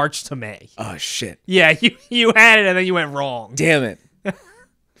went from March to May. Oh shit. Yeah, you had it and then you went wrong. Damn it.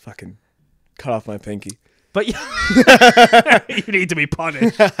 Fucking cut off my pinky. But you need to be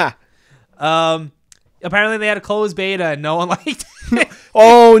punished. Apparently they had a closed beta and no one liked it.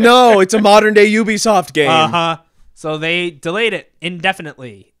 Oh no, it's a modern day Ubisoft game. So they delayed it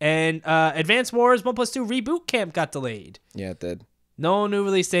indefinitely. And Advance Wars 1+2 Reboot Camp got delayed. Yeah, it did. No new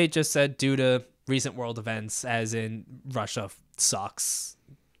release date, just said due to recent world events, as in Russia sucks.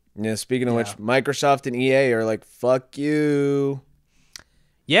 Yeah, speaking of which, Microsoft and EA are like, fuck you.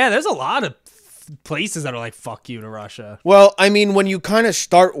 Yeah, there's a lot of places that are like, fuck you to Russia. Well, I mean, when you kind of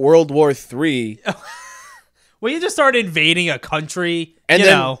start World War III... When you just start invading a country, and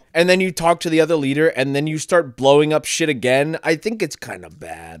then you talk to the other leader, and then you start blowing up shit again, I think it's kind of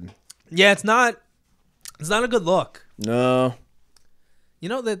bad. Yeah, it's not a good look. No. You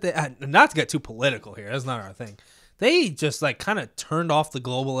know that not to get too political here. That's not our thing. They just like kind of turned off the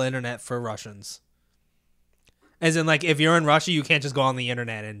global internet for Russians. As in, like, if you're in Russia, you can't just go on the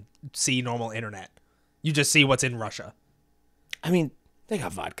internet and see normal internet. You just see what's in Russia. I mean, they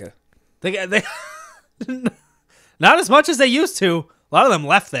got vodka. They not as much as they used to. A lot of them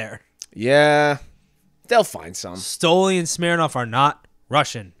left there. Yeah, they'll find some. Stoli and Smirnoff are not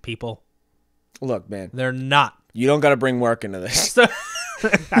Russian, people. Look, man. They're not. You don't got to bring work into this.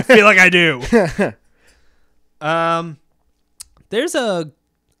 I feel like I do. There's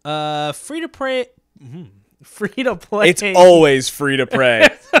a free to play. It's always free to play.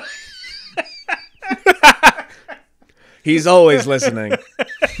 He's always listening.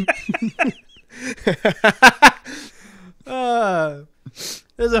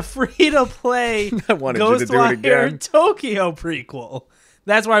 There's a free to play I wanted you to do it again. Tokyo prequel.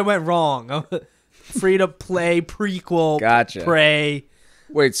 That's where I went wrong. Free to play prequel. Gotcha. Prey.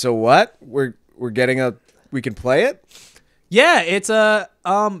 Wait, so what? We're getting we can play it? Yeah, it's a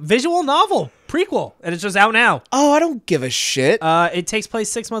visual novel prequel, and it's just out now. Oh, I don't give a shit. It takes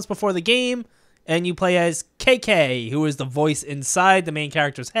place 6 months before the game, and you play as KK, who is the voice inside the main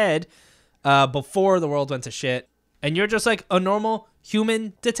character's head before the world went to shit. And you're just like a normal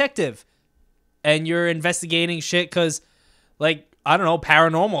human detective, and you're investigating shit because, like, I don't know,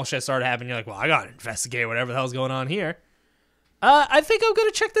 paranormal shit started happening. You're like, well, I gotta investigate whatever the hell's going on here. I think I'm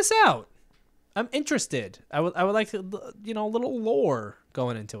gonna check this out. I'm interested. I would like to, a little lore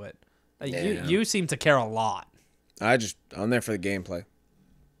going into it. You seem to care a lot. I'm there for the gameplay.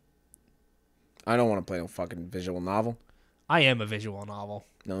 I don't want to play no fucking visual novel. I am a visual novel.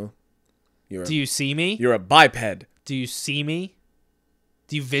 No. Do you see me? You're a biped. Do you see me?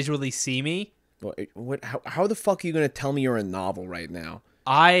 Do you visually see me? How the fuck are you going to tell me you're a novel right now?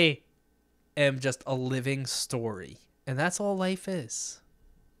 I am just a living story. And that's all life is.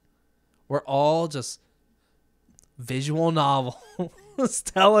 We're all just visual novels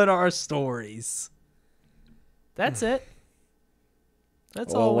telling our stories. That's it.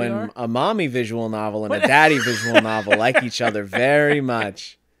 That's all we are. A mommy visual novel and a daddy visual novel like each other very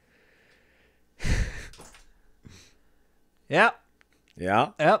much. Yep.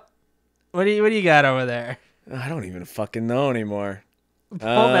 Yeah? Yep. What do you got over there? I don't even fucking know anymore.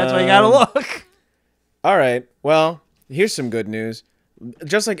 Well, that's why you gotta look. All right. Well, here's some good news.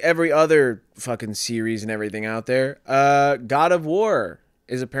 Just like every other fucking series and everything out there, God of War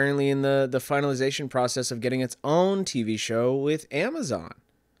is apparently in the finalization process of getting its own TV show with Amazon.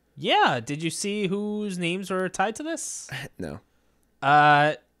 Yeah. Did you see whose names were tied to this? No.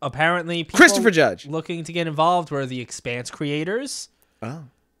 Apparently, people Christopher Judge looking to get involved were the Expanse creators. Oh.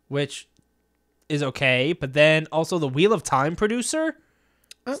 Which is okay, but then also the Wheel of Time producer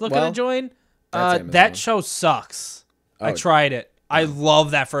is looking to join. That show sucks. Oh. I tried it. I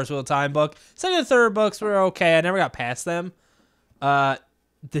love that first Wheel of Time book. Second and third books were okay. I never got past them. The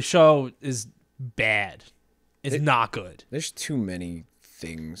show is bad. It's not good. There's too many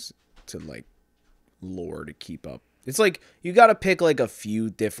things to like lore to keep up. It's like you got to pick like a few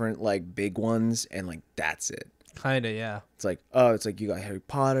different like big ones and like that's it. Kind of, yeah. It's like you got Harry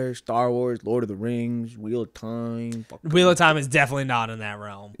Potter, Star Wars, Lord of the Rings, Wheel of Time. Wheel of Time is definitely not in that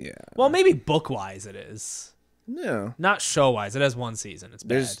realm. Yeah. Well, maybe book-wise it is. No. Not show-wise. It has one season. It's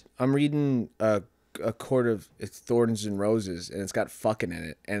bad. I'm reading a Court of Thorns and Roses, and it's got fucking in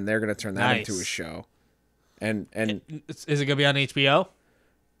it, and they're gonna turn that into a show. And is it gonna be on HBO?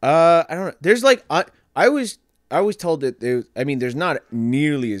 I don't know. There's like I was told that there's not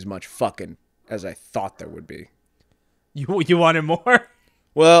nearly as much fucking as I thought there would be. You wanted more?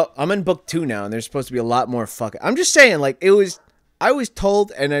 Well, I'm in book 2 now, and there's supposed to be a lot more fucking. I'm just saying, like I was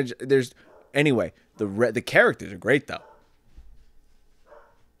told, and anyway. The characters are great though,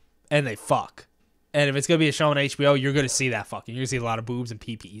 and they fuck. And if it's gonna be a show on HBO, you're gonna see that fucking. You're gonna see a lot of boobs and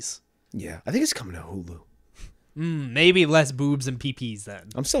peepees. Yeah, I think it's coming to Hulu. Maybe less boobs and peepees then.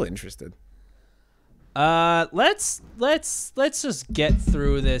 I'm still interested. Let's just get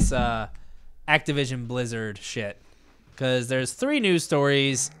through this Activision Blizzard shit, because there's 3 news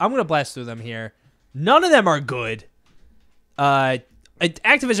stories. I'm gonna blast through them here. None of them are good.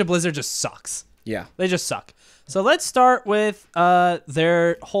 Activision Blizzard just sucks. Yeah. They just suck. So let's start with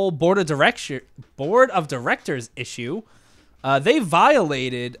their whole board of directors issue. They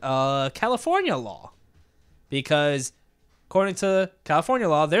violated California law because, according to California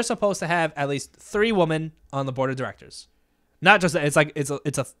law, they're supposed to have at least 3 women on the board of directors. Not just it's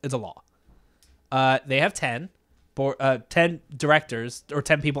a law. They have 10 directors or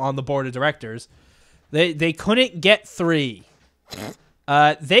 10 people on the board of directors. They couldn't get 3.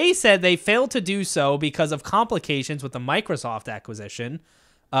 They said they failed to do so because of complications with the Microsoft acquisition,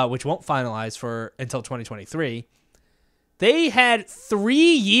 which won't finalize until 2023. They had 3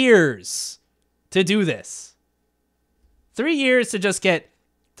 years to do this. 3 years to just get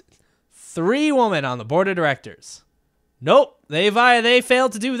 3 women on the board of directors. Nope, they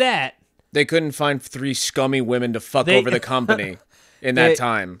failed to do that. They couldn't find 3 scummy women to fuck over the company in that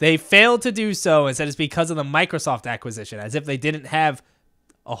time. They failed to do so and said it's because of the Microsoft acquisition, as if they didn't have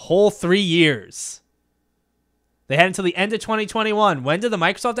a whole 3 years. They had until the end of 2021. When did the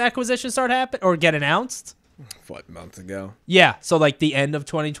Microsoft acquisition start happen or get announced? What, months ago? Yeah, so like the end of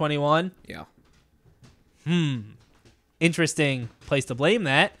 2021. Yeah. Interesting place to blame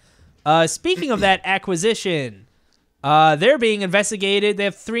that. Speaking of that acquisition, they're being investigated. They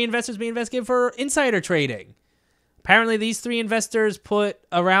have 3 investors being investigated for insider trading. Apparently, these 3 investors put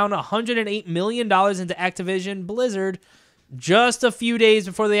around $108 million into Activision Blizzard just a few days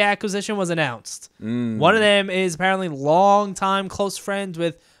before the acquisition was announced. One of them is apparently longtime close friends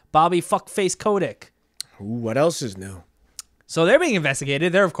with Bobby Fuckface Kotick. Ooh, what else is new? So they're being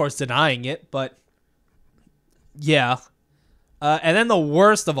investigated. They're, of course, denying it, but yeah. And then the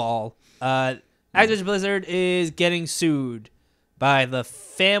worst of all, Activision Blizzard is getting sued by the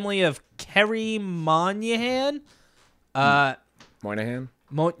family of Kerry Moynihan. Moynihan?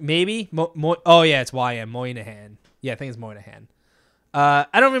 Maybe? Oh, yeah, it's YM. Moynihan. Yeah, I think it's Moynihan. I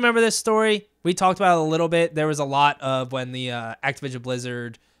don't remember this story. We talked about it a little bit. There was a lot of when the Activision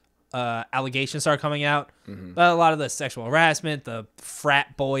Blizzard allegations started coming out. But a lot of the sexual harassment, the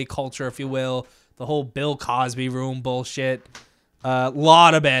frat boy culture, if you will, the whole Bill Cosby room bullshit. A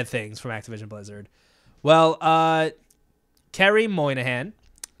lot of bad things from Activision Blizzard. Well, Kerry Moynihan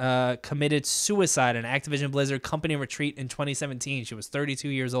committed suicide in Activision Blizzard company retreat in 2017. She was 32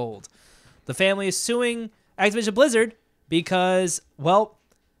 years old. The family is suing Activision Blizzard because, well,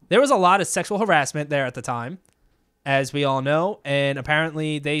 there was a lot of sexual harassment there at the time, as we all know, and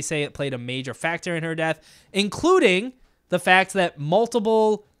apparently they say it played a major factor in her death, including the fact that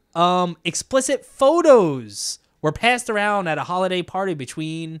multiple explicit photos were passed around at a holiday party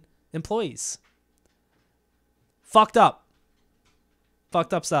between employees. Fucked up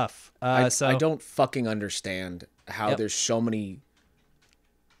stuff. I don't fucking understand how there's so many.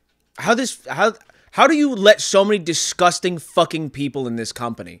 How do you let so many disgusting fucking people in this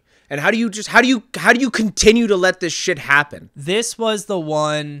company? And how do you continue to let this shit happen? This was the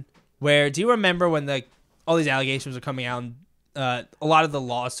one where, do you remember when all these allegations were coming out? And, a lot of the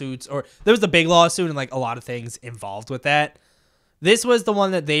lawsuits, or there was the big lawsuit and like a lot of things involved with that. This was the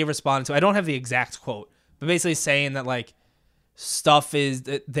one that they responded to. I don't have the exact quote, but basically saying that like stuff is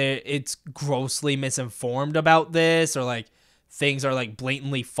there, it's grossly misinformed about this, or like things are like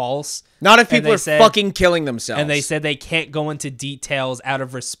blatantly false. Not if people are fucking killing themselves. And they said they can't go into details out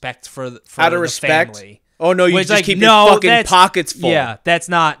of respect for the family. Oh no, you just keep your fucking pockets full. Yeah, that's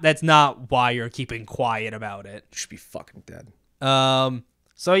not why you're keeping quiet about it. You should be fucking dead.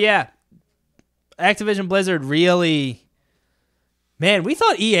 So yeah, Activision Blizzard really, man, we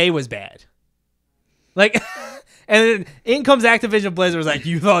thought EA was bad. Like, and then in comes Activision Blizzard, was like,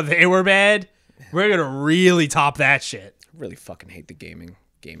 you thought they were bad? We're gonna really top that shit. I really fucking hate the gaming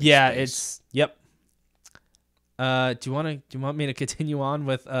yeah, space. it's yep. Do you want me to continue on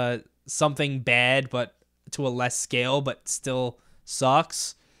with something bad but to a less scale but still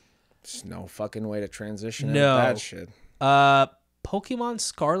sucks? There's no fucking way to transition into that shit. Pokemon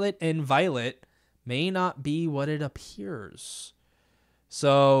Scarlet and Violet may not be what it appears.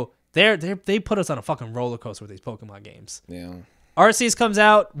 So they put us on a fucking roller coaster with these Pokemon games. Yeah. Arceus comes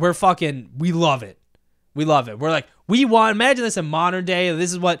out, we love it. We love it. We're like, imagine this in modern day.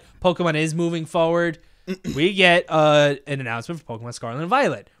 This is what Pokemon is moving forward. We get an announcement for Pokemon Scarlet and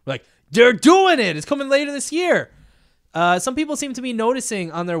Violet. We're like, they're doing it. It's coming later this year. Some people seem to be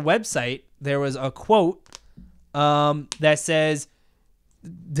noticing on their website, there was a quote that says,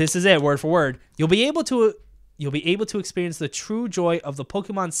 this is it, word for word. You'll be able to experience the true joy of the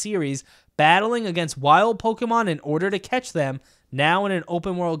Pokemon series battling against wild Pokemon in order to catch them, now in an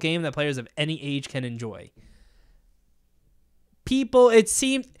open world game that players of any age can enjoy. People, it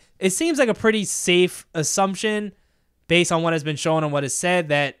seems like a pretty safe assumption based on what has been shown and what is said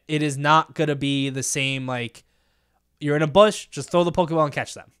that it is not going to be the same, like, you're in a bush, just throw the Pokemon and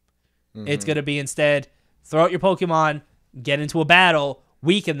catch them. Mm-hmm. It's going to be instead, throw out your Pokemon, get into a battle,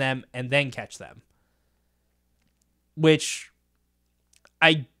 weaken them, and then catch them. Which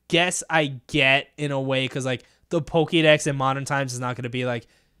I guess I get in a way, because like the Pokédex in modern times is not going to be like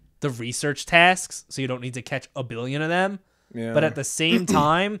the research tasks, so you don't need to catch a billion of them. Yeah. But at the same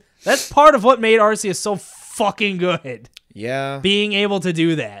time, that's part of what made Arceus so fucking good. Yeah. Being able to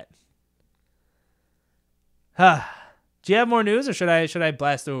do that. Do you have more news, or should I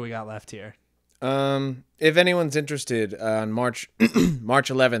blast through what we got left here? If anyone's interested, on March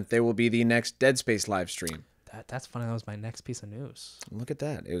 11th, there will be the next Dead Space live stream. That's funny. That was my next piece of news. Look at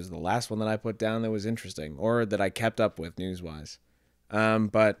that. It was the last one that I put down that was interesting, or that I kept up with news-wise.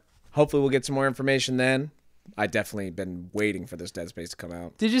 But hopefully we'll get some more information then. I definitely been waiting for this Dead Space to come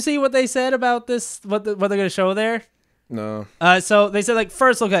out. Did you see what they said about this? What they're going to show there? No. So they said, like,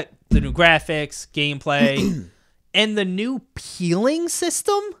 first look at the new graphics, gameplay, and the new peeling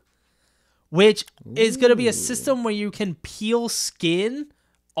system, which is going to be a system where you can peel skin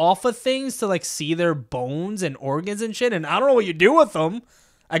off of things to, like, see their bones and organs and shit. And I don't know what you do with them.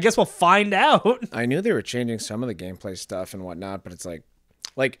 I guess we'll find out. I knew they were changing some of the gameplay stuff and whatnot, but it's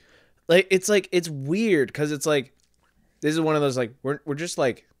it's weird because it's like, this is one of those, like, we're just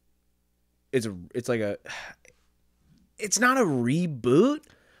like, it's not a reboot,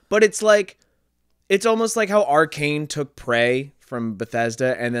 but it's like, it's almost like how Arcane took Prey from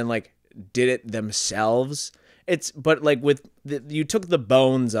Bethesda and then, like, did it themselves. But like you took the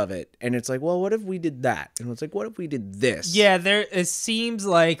bones of it, and it's like, well, what if we did that? And it's like, what if we did this? Yeah, it seems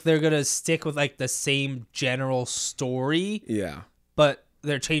like they're gonna stick with, like, the same general story. Yeah, but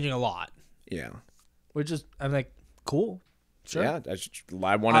they're changing a lot. Yeah, which is, I'm like, cool. Sure. Yeah,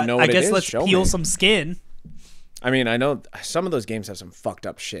 I want to know what it is. I guess let's peel some skin. I mean, I know some of those games have some fucked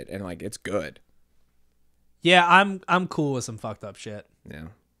up shit, and, like, it's good. Yeah, I'm cool with some fucked up shit. Yeah.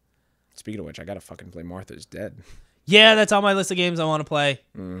 Speaking of which, I gotta fucking play Martha's Dead. Yeah, that's on my list of games I want to play.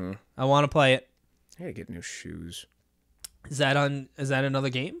 Mm-hmm. I want to play it. I gotta get new shoes. Is that another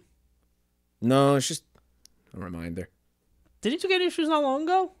game? No, it's just a reminder. Didn't you get new shoes not long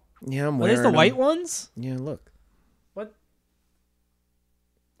ago? Yeah, I'm wearing Are these the white ones? Yeah, look.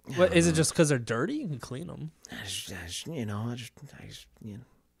 What is it? Just because they're dirty? You can clean them. Do you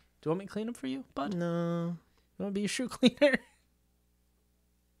want me to clean them for you, bud? No. You want to be a shoe cleaner?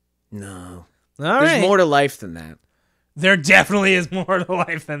 No. There's more to life than that. There definitely is more to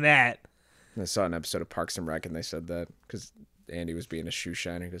life than that. I saw an episode of Parks and Rec, and they said that because Andy was being a shoe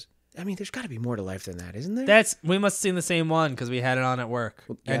shiner. He goes, I mean, there's got to be more to life than that, isn't there? We must have seen the same one because we had it on at work,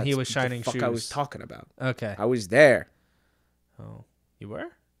 and he was shining shoes. I was talking about. Okay. I was there. Oh, you were?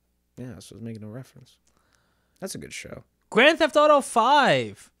 Yeah, so I was making a reference. That's a good show. Grand Theft Auto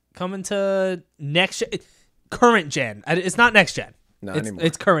 5 coming to current gen. It's not next gen. Not anymore.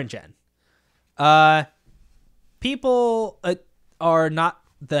 It's current gen. People are not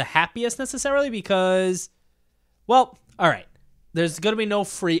the happiest necessarily because, well, all right. There's going to be no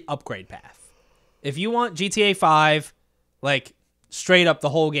free upgrade path. If you want GTA 5, like, straight up the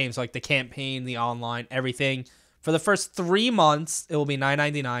whole game, so like the campaign, the online, everything, for the first 3 months, it will be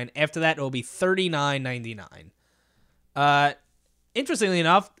 $9.99. After that, it will be $39.99. Interestingly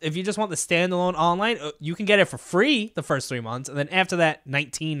enough, if you just want the standalone online, you can get it for free the first 3 months, and then after that,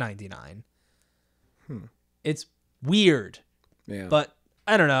 $19.99. It's weird. Yeah. But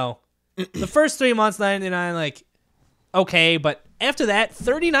I don't know. The first 3 months, $9.99, like, okay, but after that,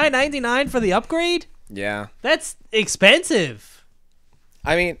 $39.99 for the upgrade? Yeah. That's expensive.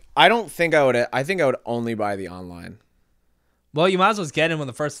 I mean, I don't think I would. I think I would only buy the online. Well, you might as well just get it when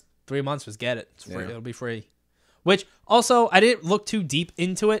the first 3 months was get it. It's free. Yeah. It'll be free. Which, also, I didn't look too deep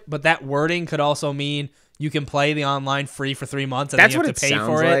into it, but that wording could also mean you can play the online free for 3 months and That's then you have to pay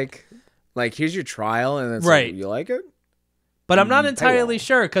for it. Like, here's your trial, and it's right. Like, you like it? But I'm not entirely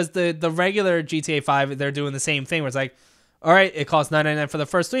sure, because the regular GTA 5, they're doing the same thing, where it's like, all right, it costs $9.99 for the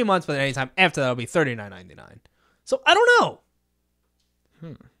first 3 months, but anytime after that, it'll be $39.99. So, I don't know.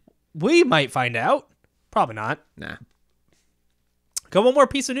 We might find out. Probably not. Nah. Got one more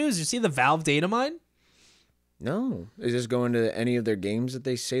piece of news. You see the Valve Datamine? No. Is this going to any of their games that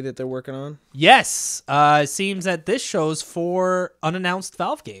they say that they're working on? Yes. It seems that this shows 4 unannounced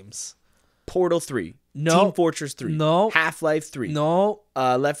Valve games. Portal 3. No. Team Fortress 3. No. Half-Life 3. No.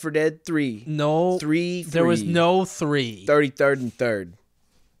 Left 4 Dead 3. No. 3. There was no 3. 33rd and 3rd.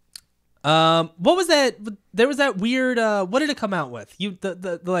 What was that? There was that weird. What did it come out with?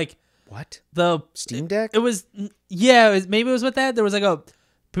 The like. What? The Steam Deck? It was. Yeah. Maybe it was with that. There was like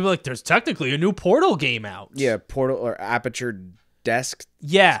people were like, there's technically a new Portal game out. Yeah, Portal or Aperture Desk.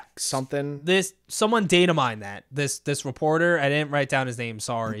 Yeah. Something. Someone data mined that. This reporter. I didn't write down his name.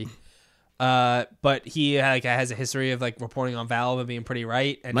 Sorry. But he has a history of like reporting on Valve and being pretty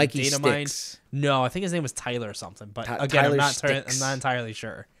right. And Mikey data Sticks. mined. No, I think his name was Tyler or something. But again, Tyler I'm not entirely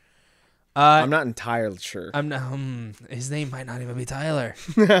sure. I'm not entirely sure. I'm not. His name might not even be Tyler.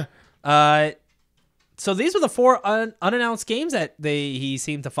 So these were the 4 unannounced games that he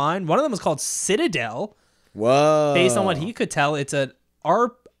seemed to find. One of them was called Citadel. Whoa. Based on what he could tell, it's an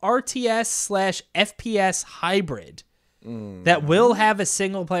RTS/FPS hybrid that will have a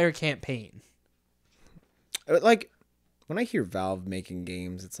single-player campaign. Like, when I hear Valve making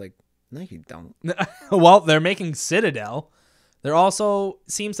games, it's like, no, you don't. Well, they're making Citadel. There also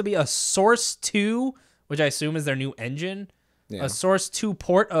seems to be a Source 2, which I assume is their new engine. Yeah. A Source 2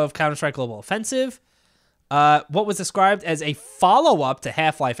 port of Counter-Strike Global Offensive. What was described as a follow-up to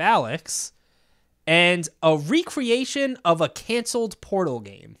Half-Life Alyx. And a recreation of a canceled Portal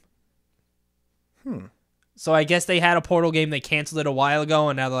game. So I guess they had a Portal game, they canceled it a while ago,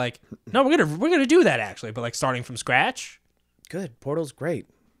 and now they're like, no, we're gonna do that actually, but like starting from scratch. Good. Portal's great.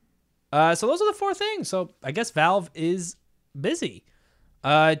 So those are the 4 things. So I guess Valve is busy.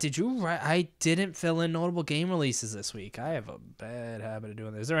 I didn't fill in notable game releases this week. I have a bad habit of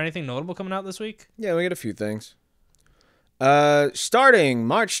doing this. Is there anything notable coming out this week? Yeah, we got a few things. Starting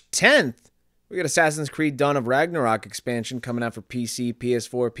March 10th. We got Assassin's Creed Dawn of Ragnarok expansion coming out for PC,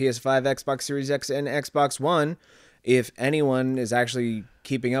 PS4, PS5, Xbox Series X, and Xbox One. If anyone is actually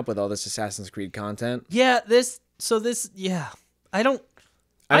keeping up with all this Assassin's Creed content. Yeah, I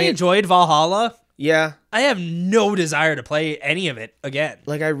enjoyed Valhalla. Yeah. I have no desire to play any of it again.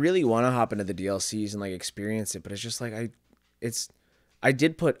 Like, I really want to hop into the DLCs and like experience it, but it's just like I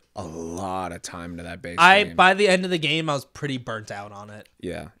did put a lot of time into that base game. By the end of the game, I was pretty burnt out on it.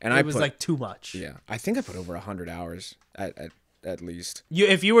 Yeah. And it was like too much. Yeah. I think I put over 100 hours at least.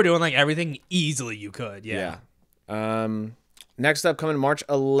 If you were doing like everything easily, you could. Yeah. Next up, coming March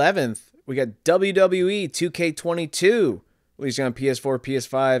 11th, we got WWE 2K22. Releasing on PS4,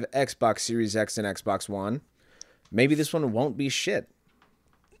 PS5, Xbox Series X, and Xbox One. Maybe this one won't be shit.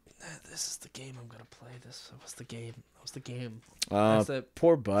 This is the game I'm going to play. What's the game?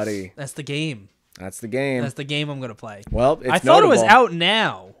 Poor buddy. That's the game. That's the game. That's the game I'm going to play. Well, it's I thought notable. it was out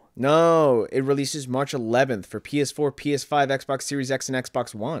now. No, it releases March 11th for PS4, PS5, Xbox Series X, and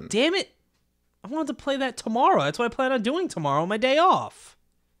Xbox One. Damn it. I wanted to play that tomorrow. That's what I plan on doing tomorrow on my day off.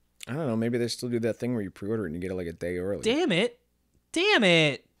 I don't know. Maybe they still do that thing where you pre-order it and you get it like a day early. Damn it.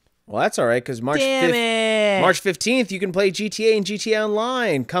 Well, that's all right, because March 15th, you can play GTA and GTA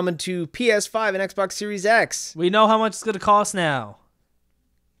Online coming to PS5 and Xbox Series X. We know how much it's going to cost now.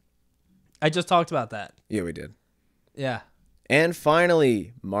 I just talked about that. Yeah, we did. Yeah. And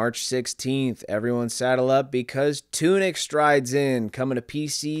finally, March 16th, everyone saddle up because Tunic strides in, coming to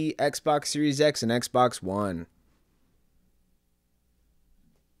PC, Xbox Series X, and Xbox One.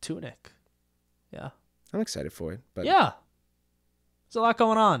 Tunic. Yeah. I'm excited for it. But yeah. There's a lot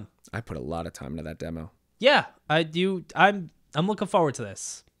going on. I put a lot of time into that demo. Yeah, I do. I'm looking forward to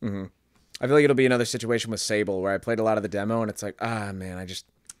this. Mm-hmm. I feel like it'll be another situation with Sable where I played a lot of the demo and it's like, man, I get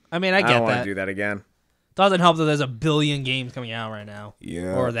that. don't want to do that again. Doesn't help that there's a billion games coming out right now.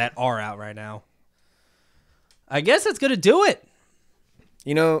 Yeah. Or that are out right now. I guess that's going to do it.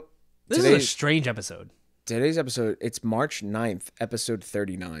 You know, this is a strange episode. Today's episode, it's March 9th, episode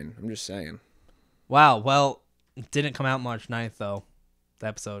 39. I'm just saying. Wow. Well, it didn't come out March 9th, though. The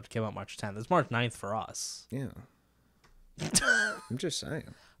episode came out March 10th. It's March 9th for us. Yeah. I'm just saying.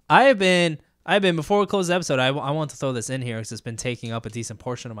 I've been, before we close the episode, I want to throw this in here because it's been taking up a decent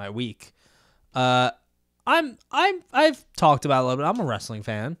portion of my week. I've talked about it a little bit. I'm a wrestling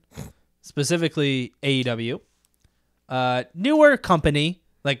fan, specifically AEW. Newer company,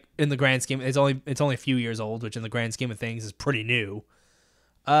 like in the grand scheme, it's only a few years old, which in the grand scheme of things is pretty new.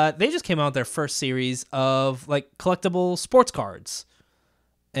 They just came out with their first series of like collectible sports cards.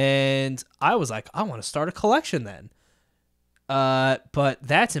 And I was like, I want to start a collection then. But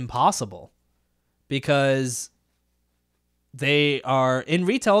that's impossible because they are in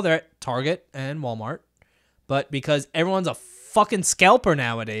retail. They're at Target and Walmart. But because everyone's a fucking scalper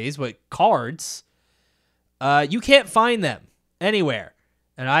nowadays with cards, you can't find them anywhere.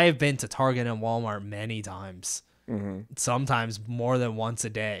 And I have been to Target and Walmart many times, sometimes more than once a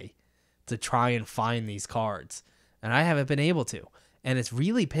day, to try and find these cards. And I haven't been able to. And it's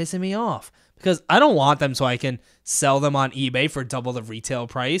really pissing me off because I don't want them so I can sell them on eBay for double the retail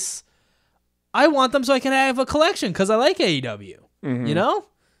price. I want them so I can have a collection because I like AEW, you know?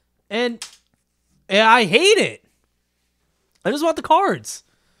 And I hate it. I just want the cards.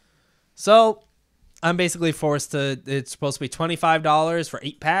 So I'm basically forced to, it's supposed to be $25 for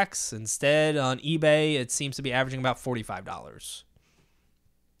 8 packs. Instead, on eBay, it seems to be averaging about $45.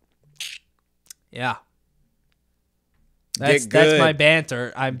 Yeah. That's my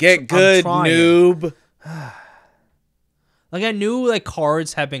banter. Get good, noob. Like I knew like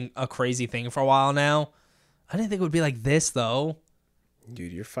cards have been a crazy thing for a while now. I didn't think it would be like this though.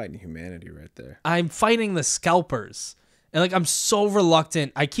 Dude, you're fighting humanity right there. I'm fighting the scalpers. And like I'm so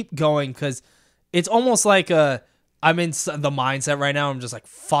reluctant. I keep going because it's almost like I'm in the mindset right now. I'm just like,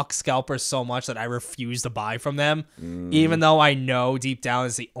 fuck scalpers so much that I refuse to buy from them, even though I know deep down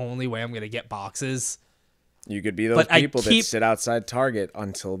it's the only way I'm going to get boxes. You could be those people that sit outside Target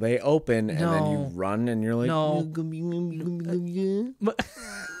until they open, and then you run, and you're like,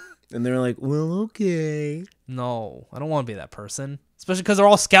 and they're like, well, okay. No, I don't want to be that person, especially because they're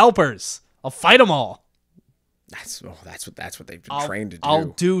all scalpers. I'll fight them all. That's what they've been trained to do. I'll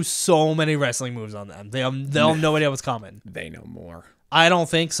do so many wrestling moves on them. They'll have no idea what's coming. They know more. I don't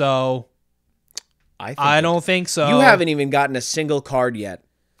think so. I don't think so. You haven't even gotten a single card yet.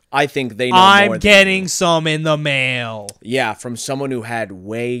 I think they know more. I'm getting some in the mail. Yeah, from someone who had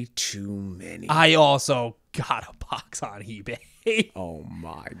way too many. I also got a box on eBay. Oh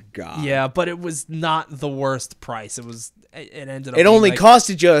my god. Yeah, but it was not the worst price. It ended up. It only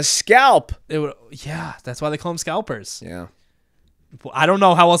costed you a scalp. Yeah, that's why they call them scalpers. Yeah. Well, I don't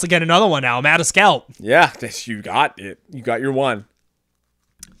know how else to get another one now. I'm out of scalp. Yeah, you got it. You got your one.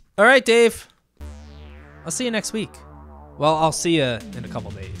 All right, Dave. I'll see you next week. Well, I'll see you in a couple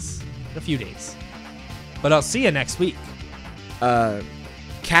days. A few days. But I'll see you next week.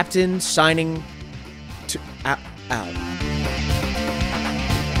 Captain signing out.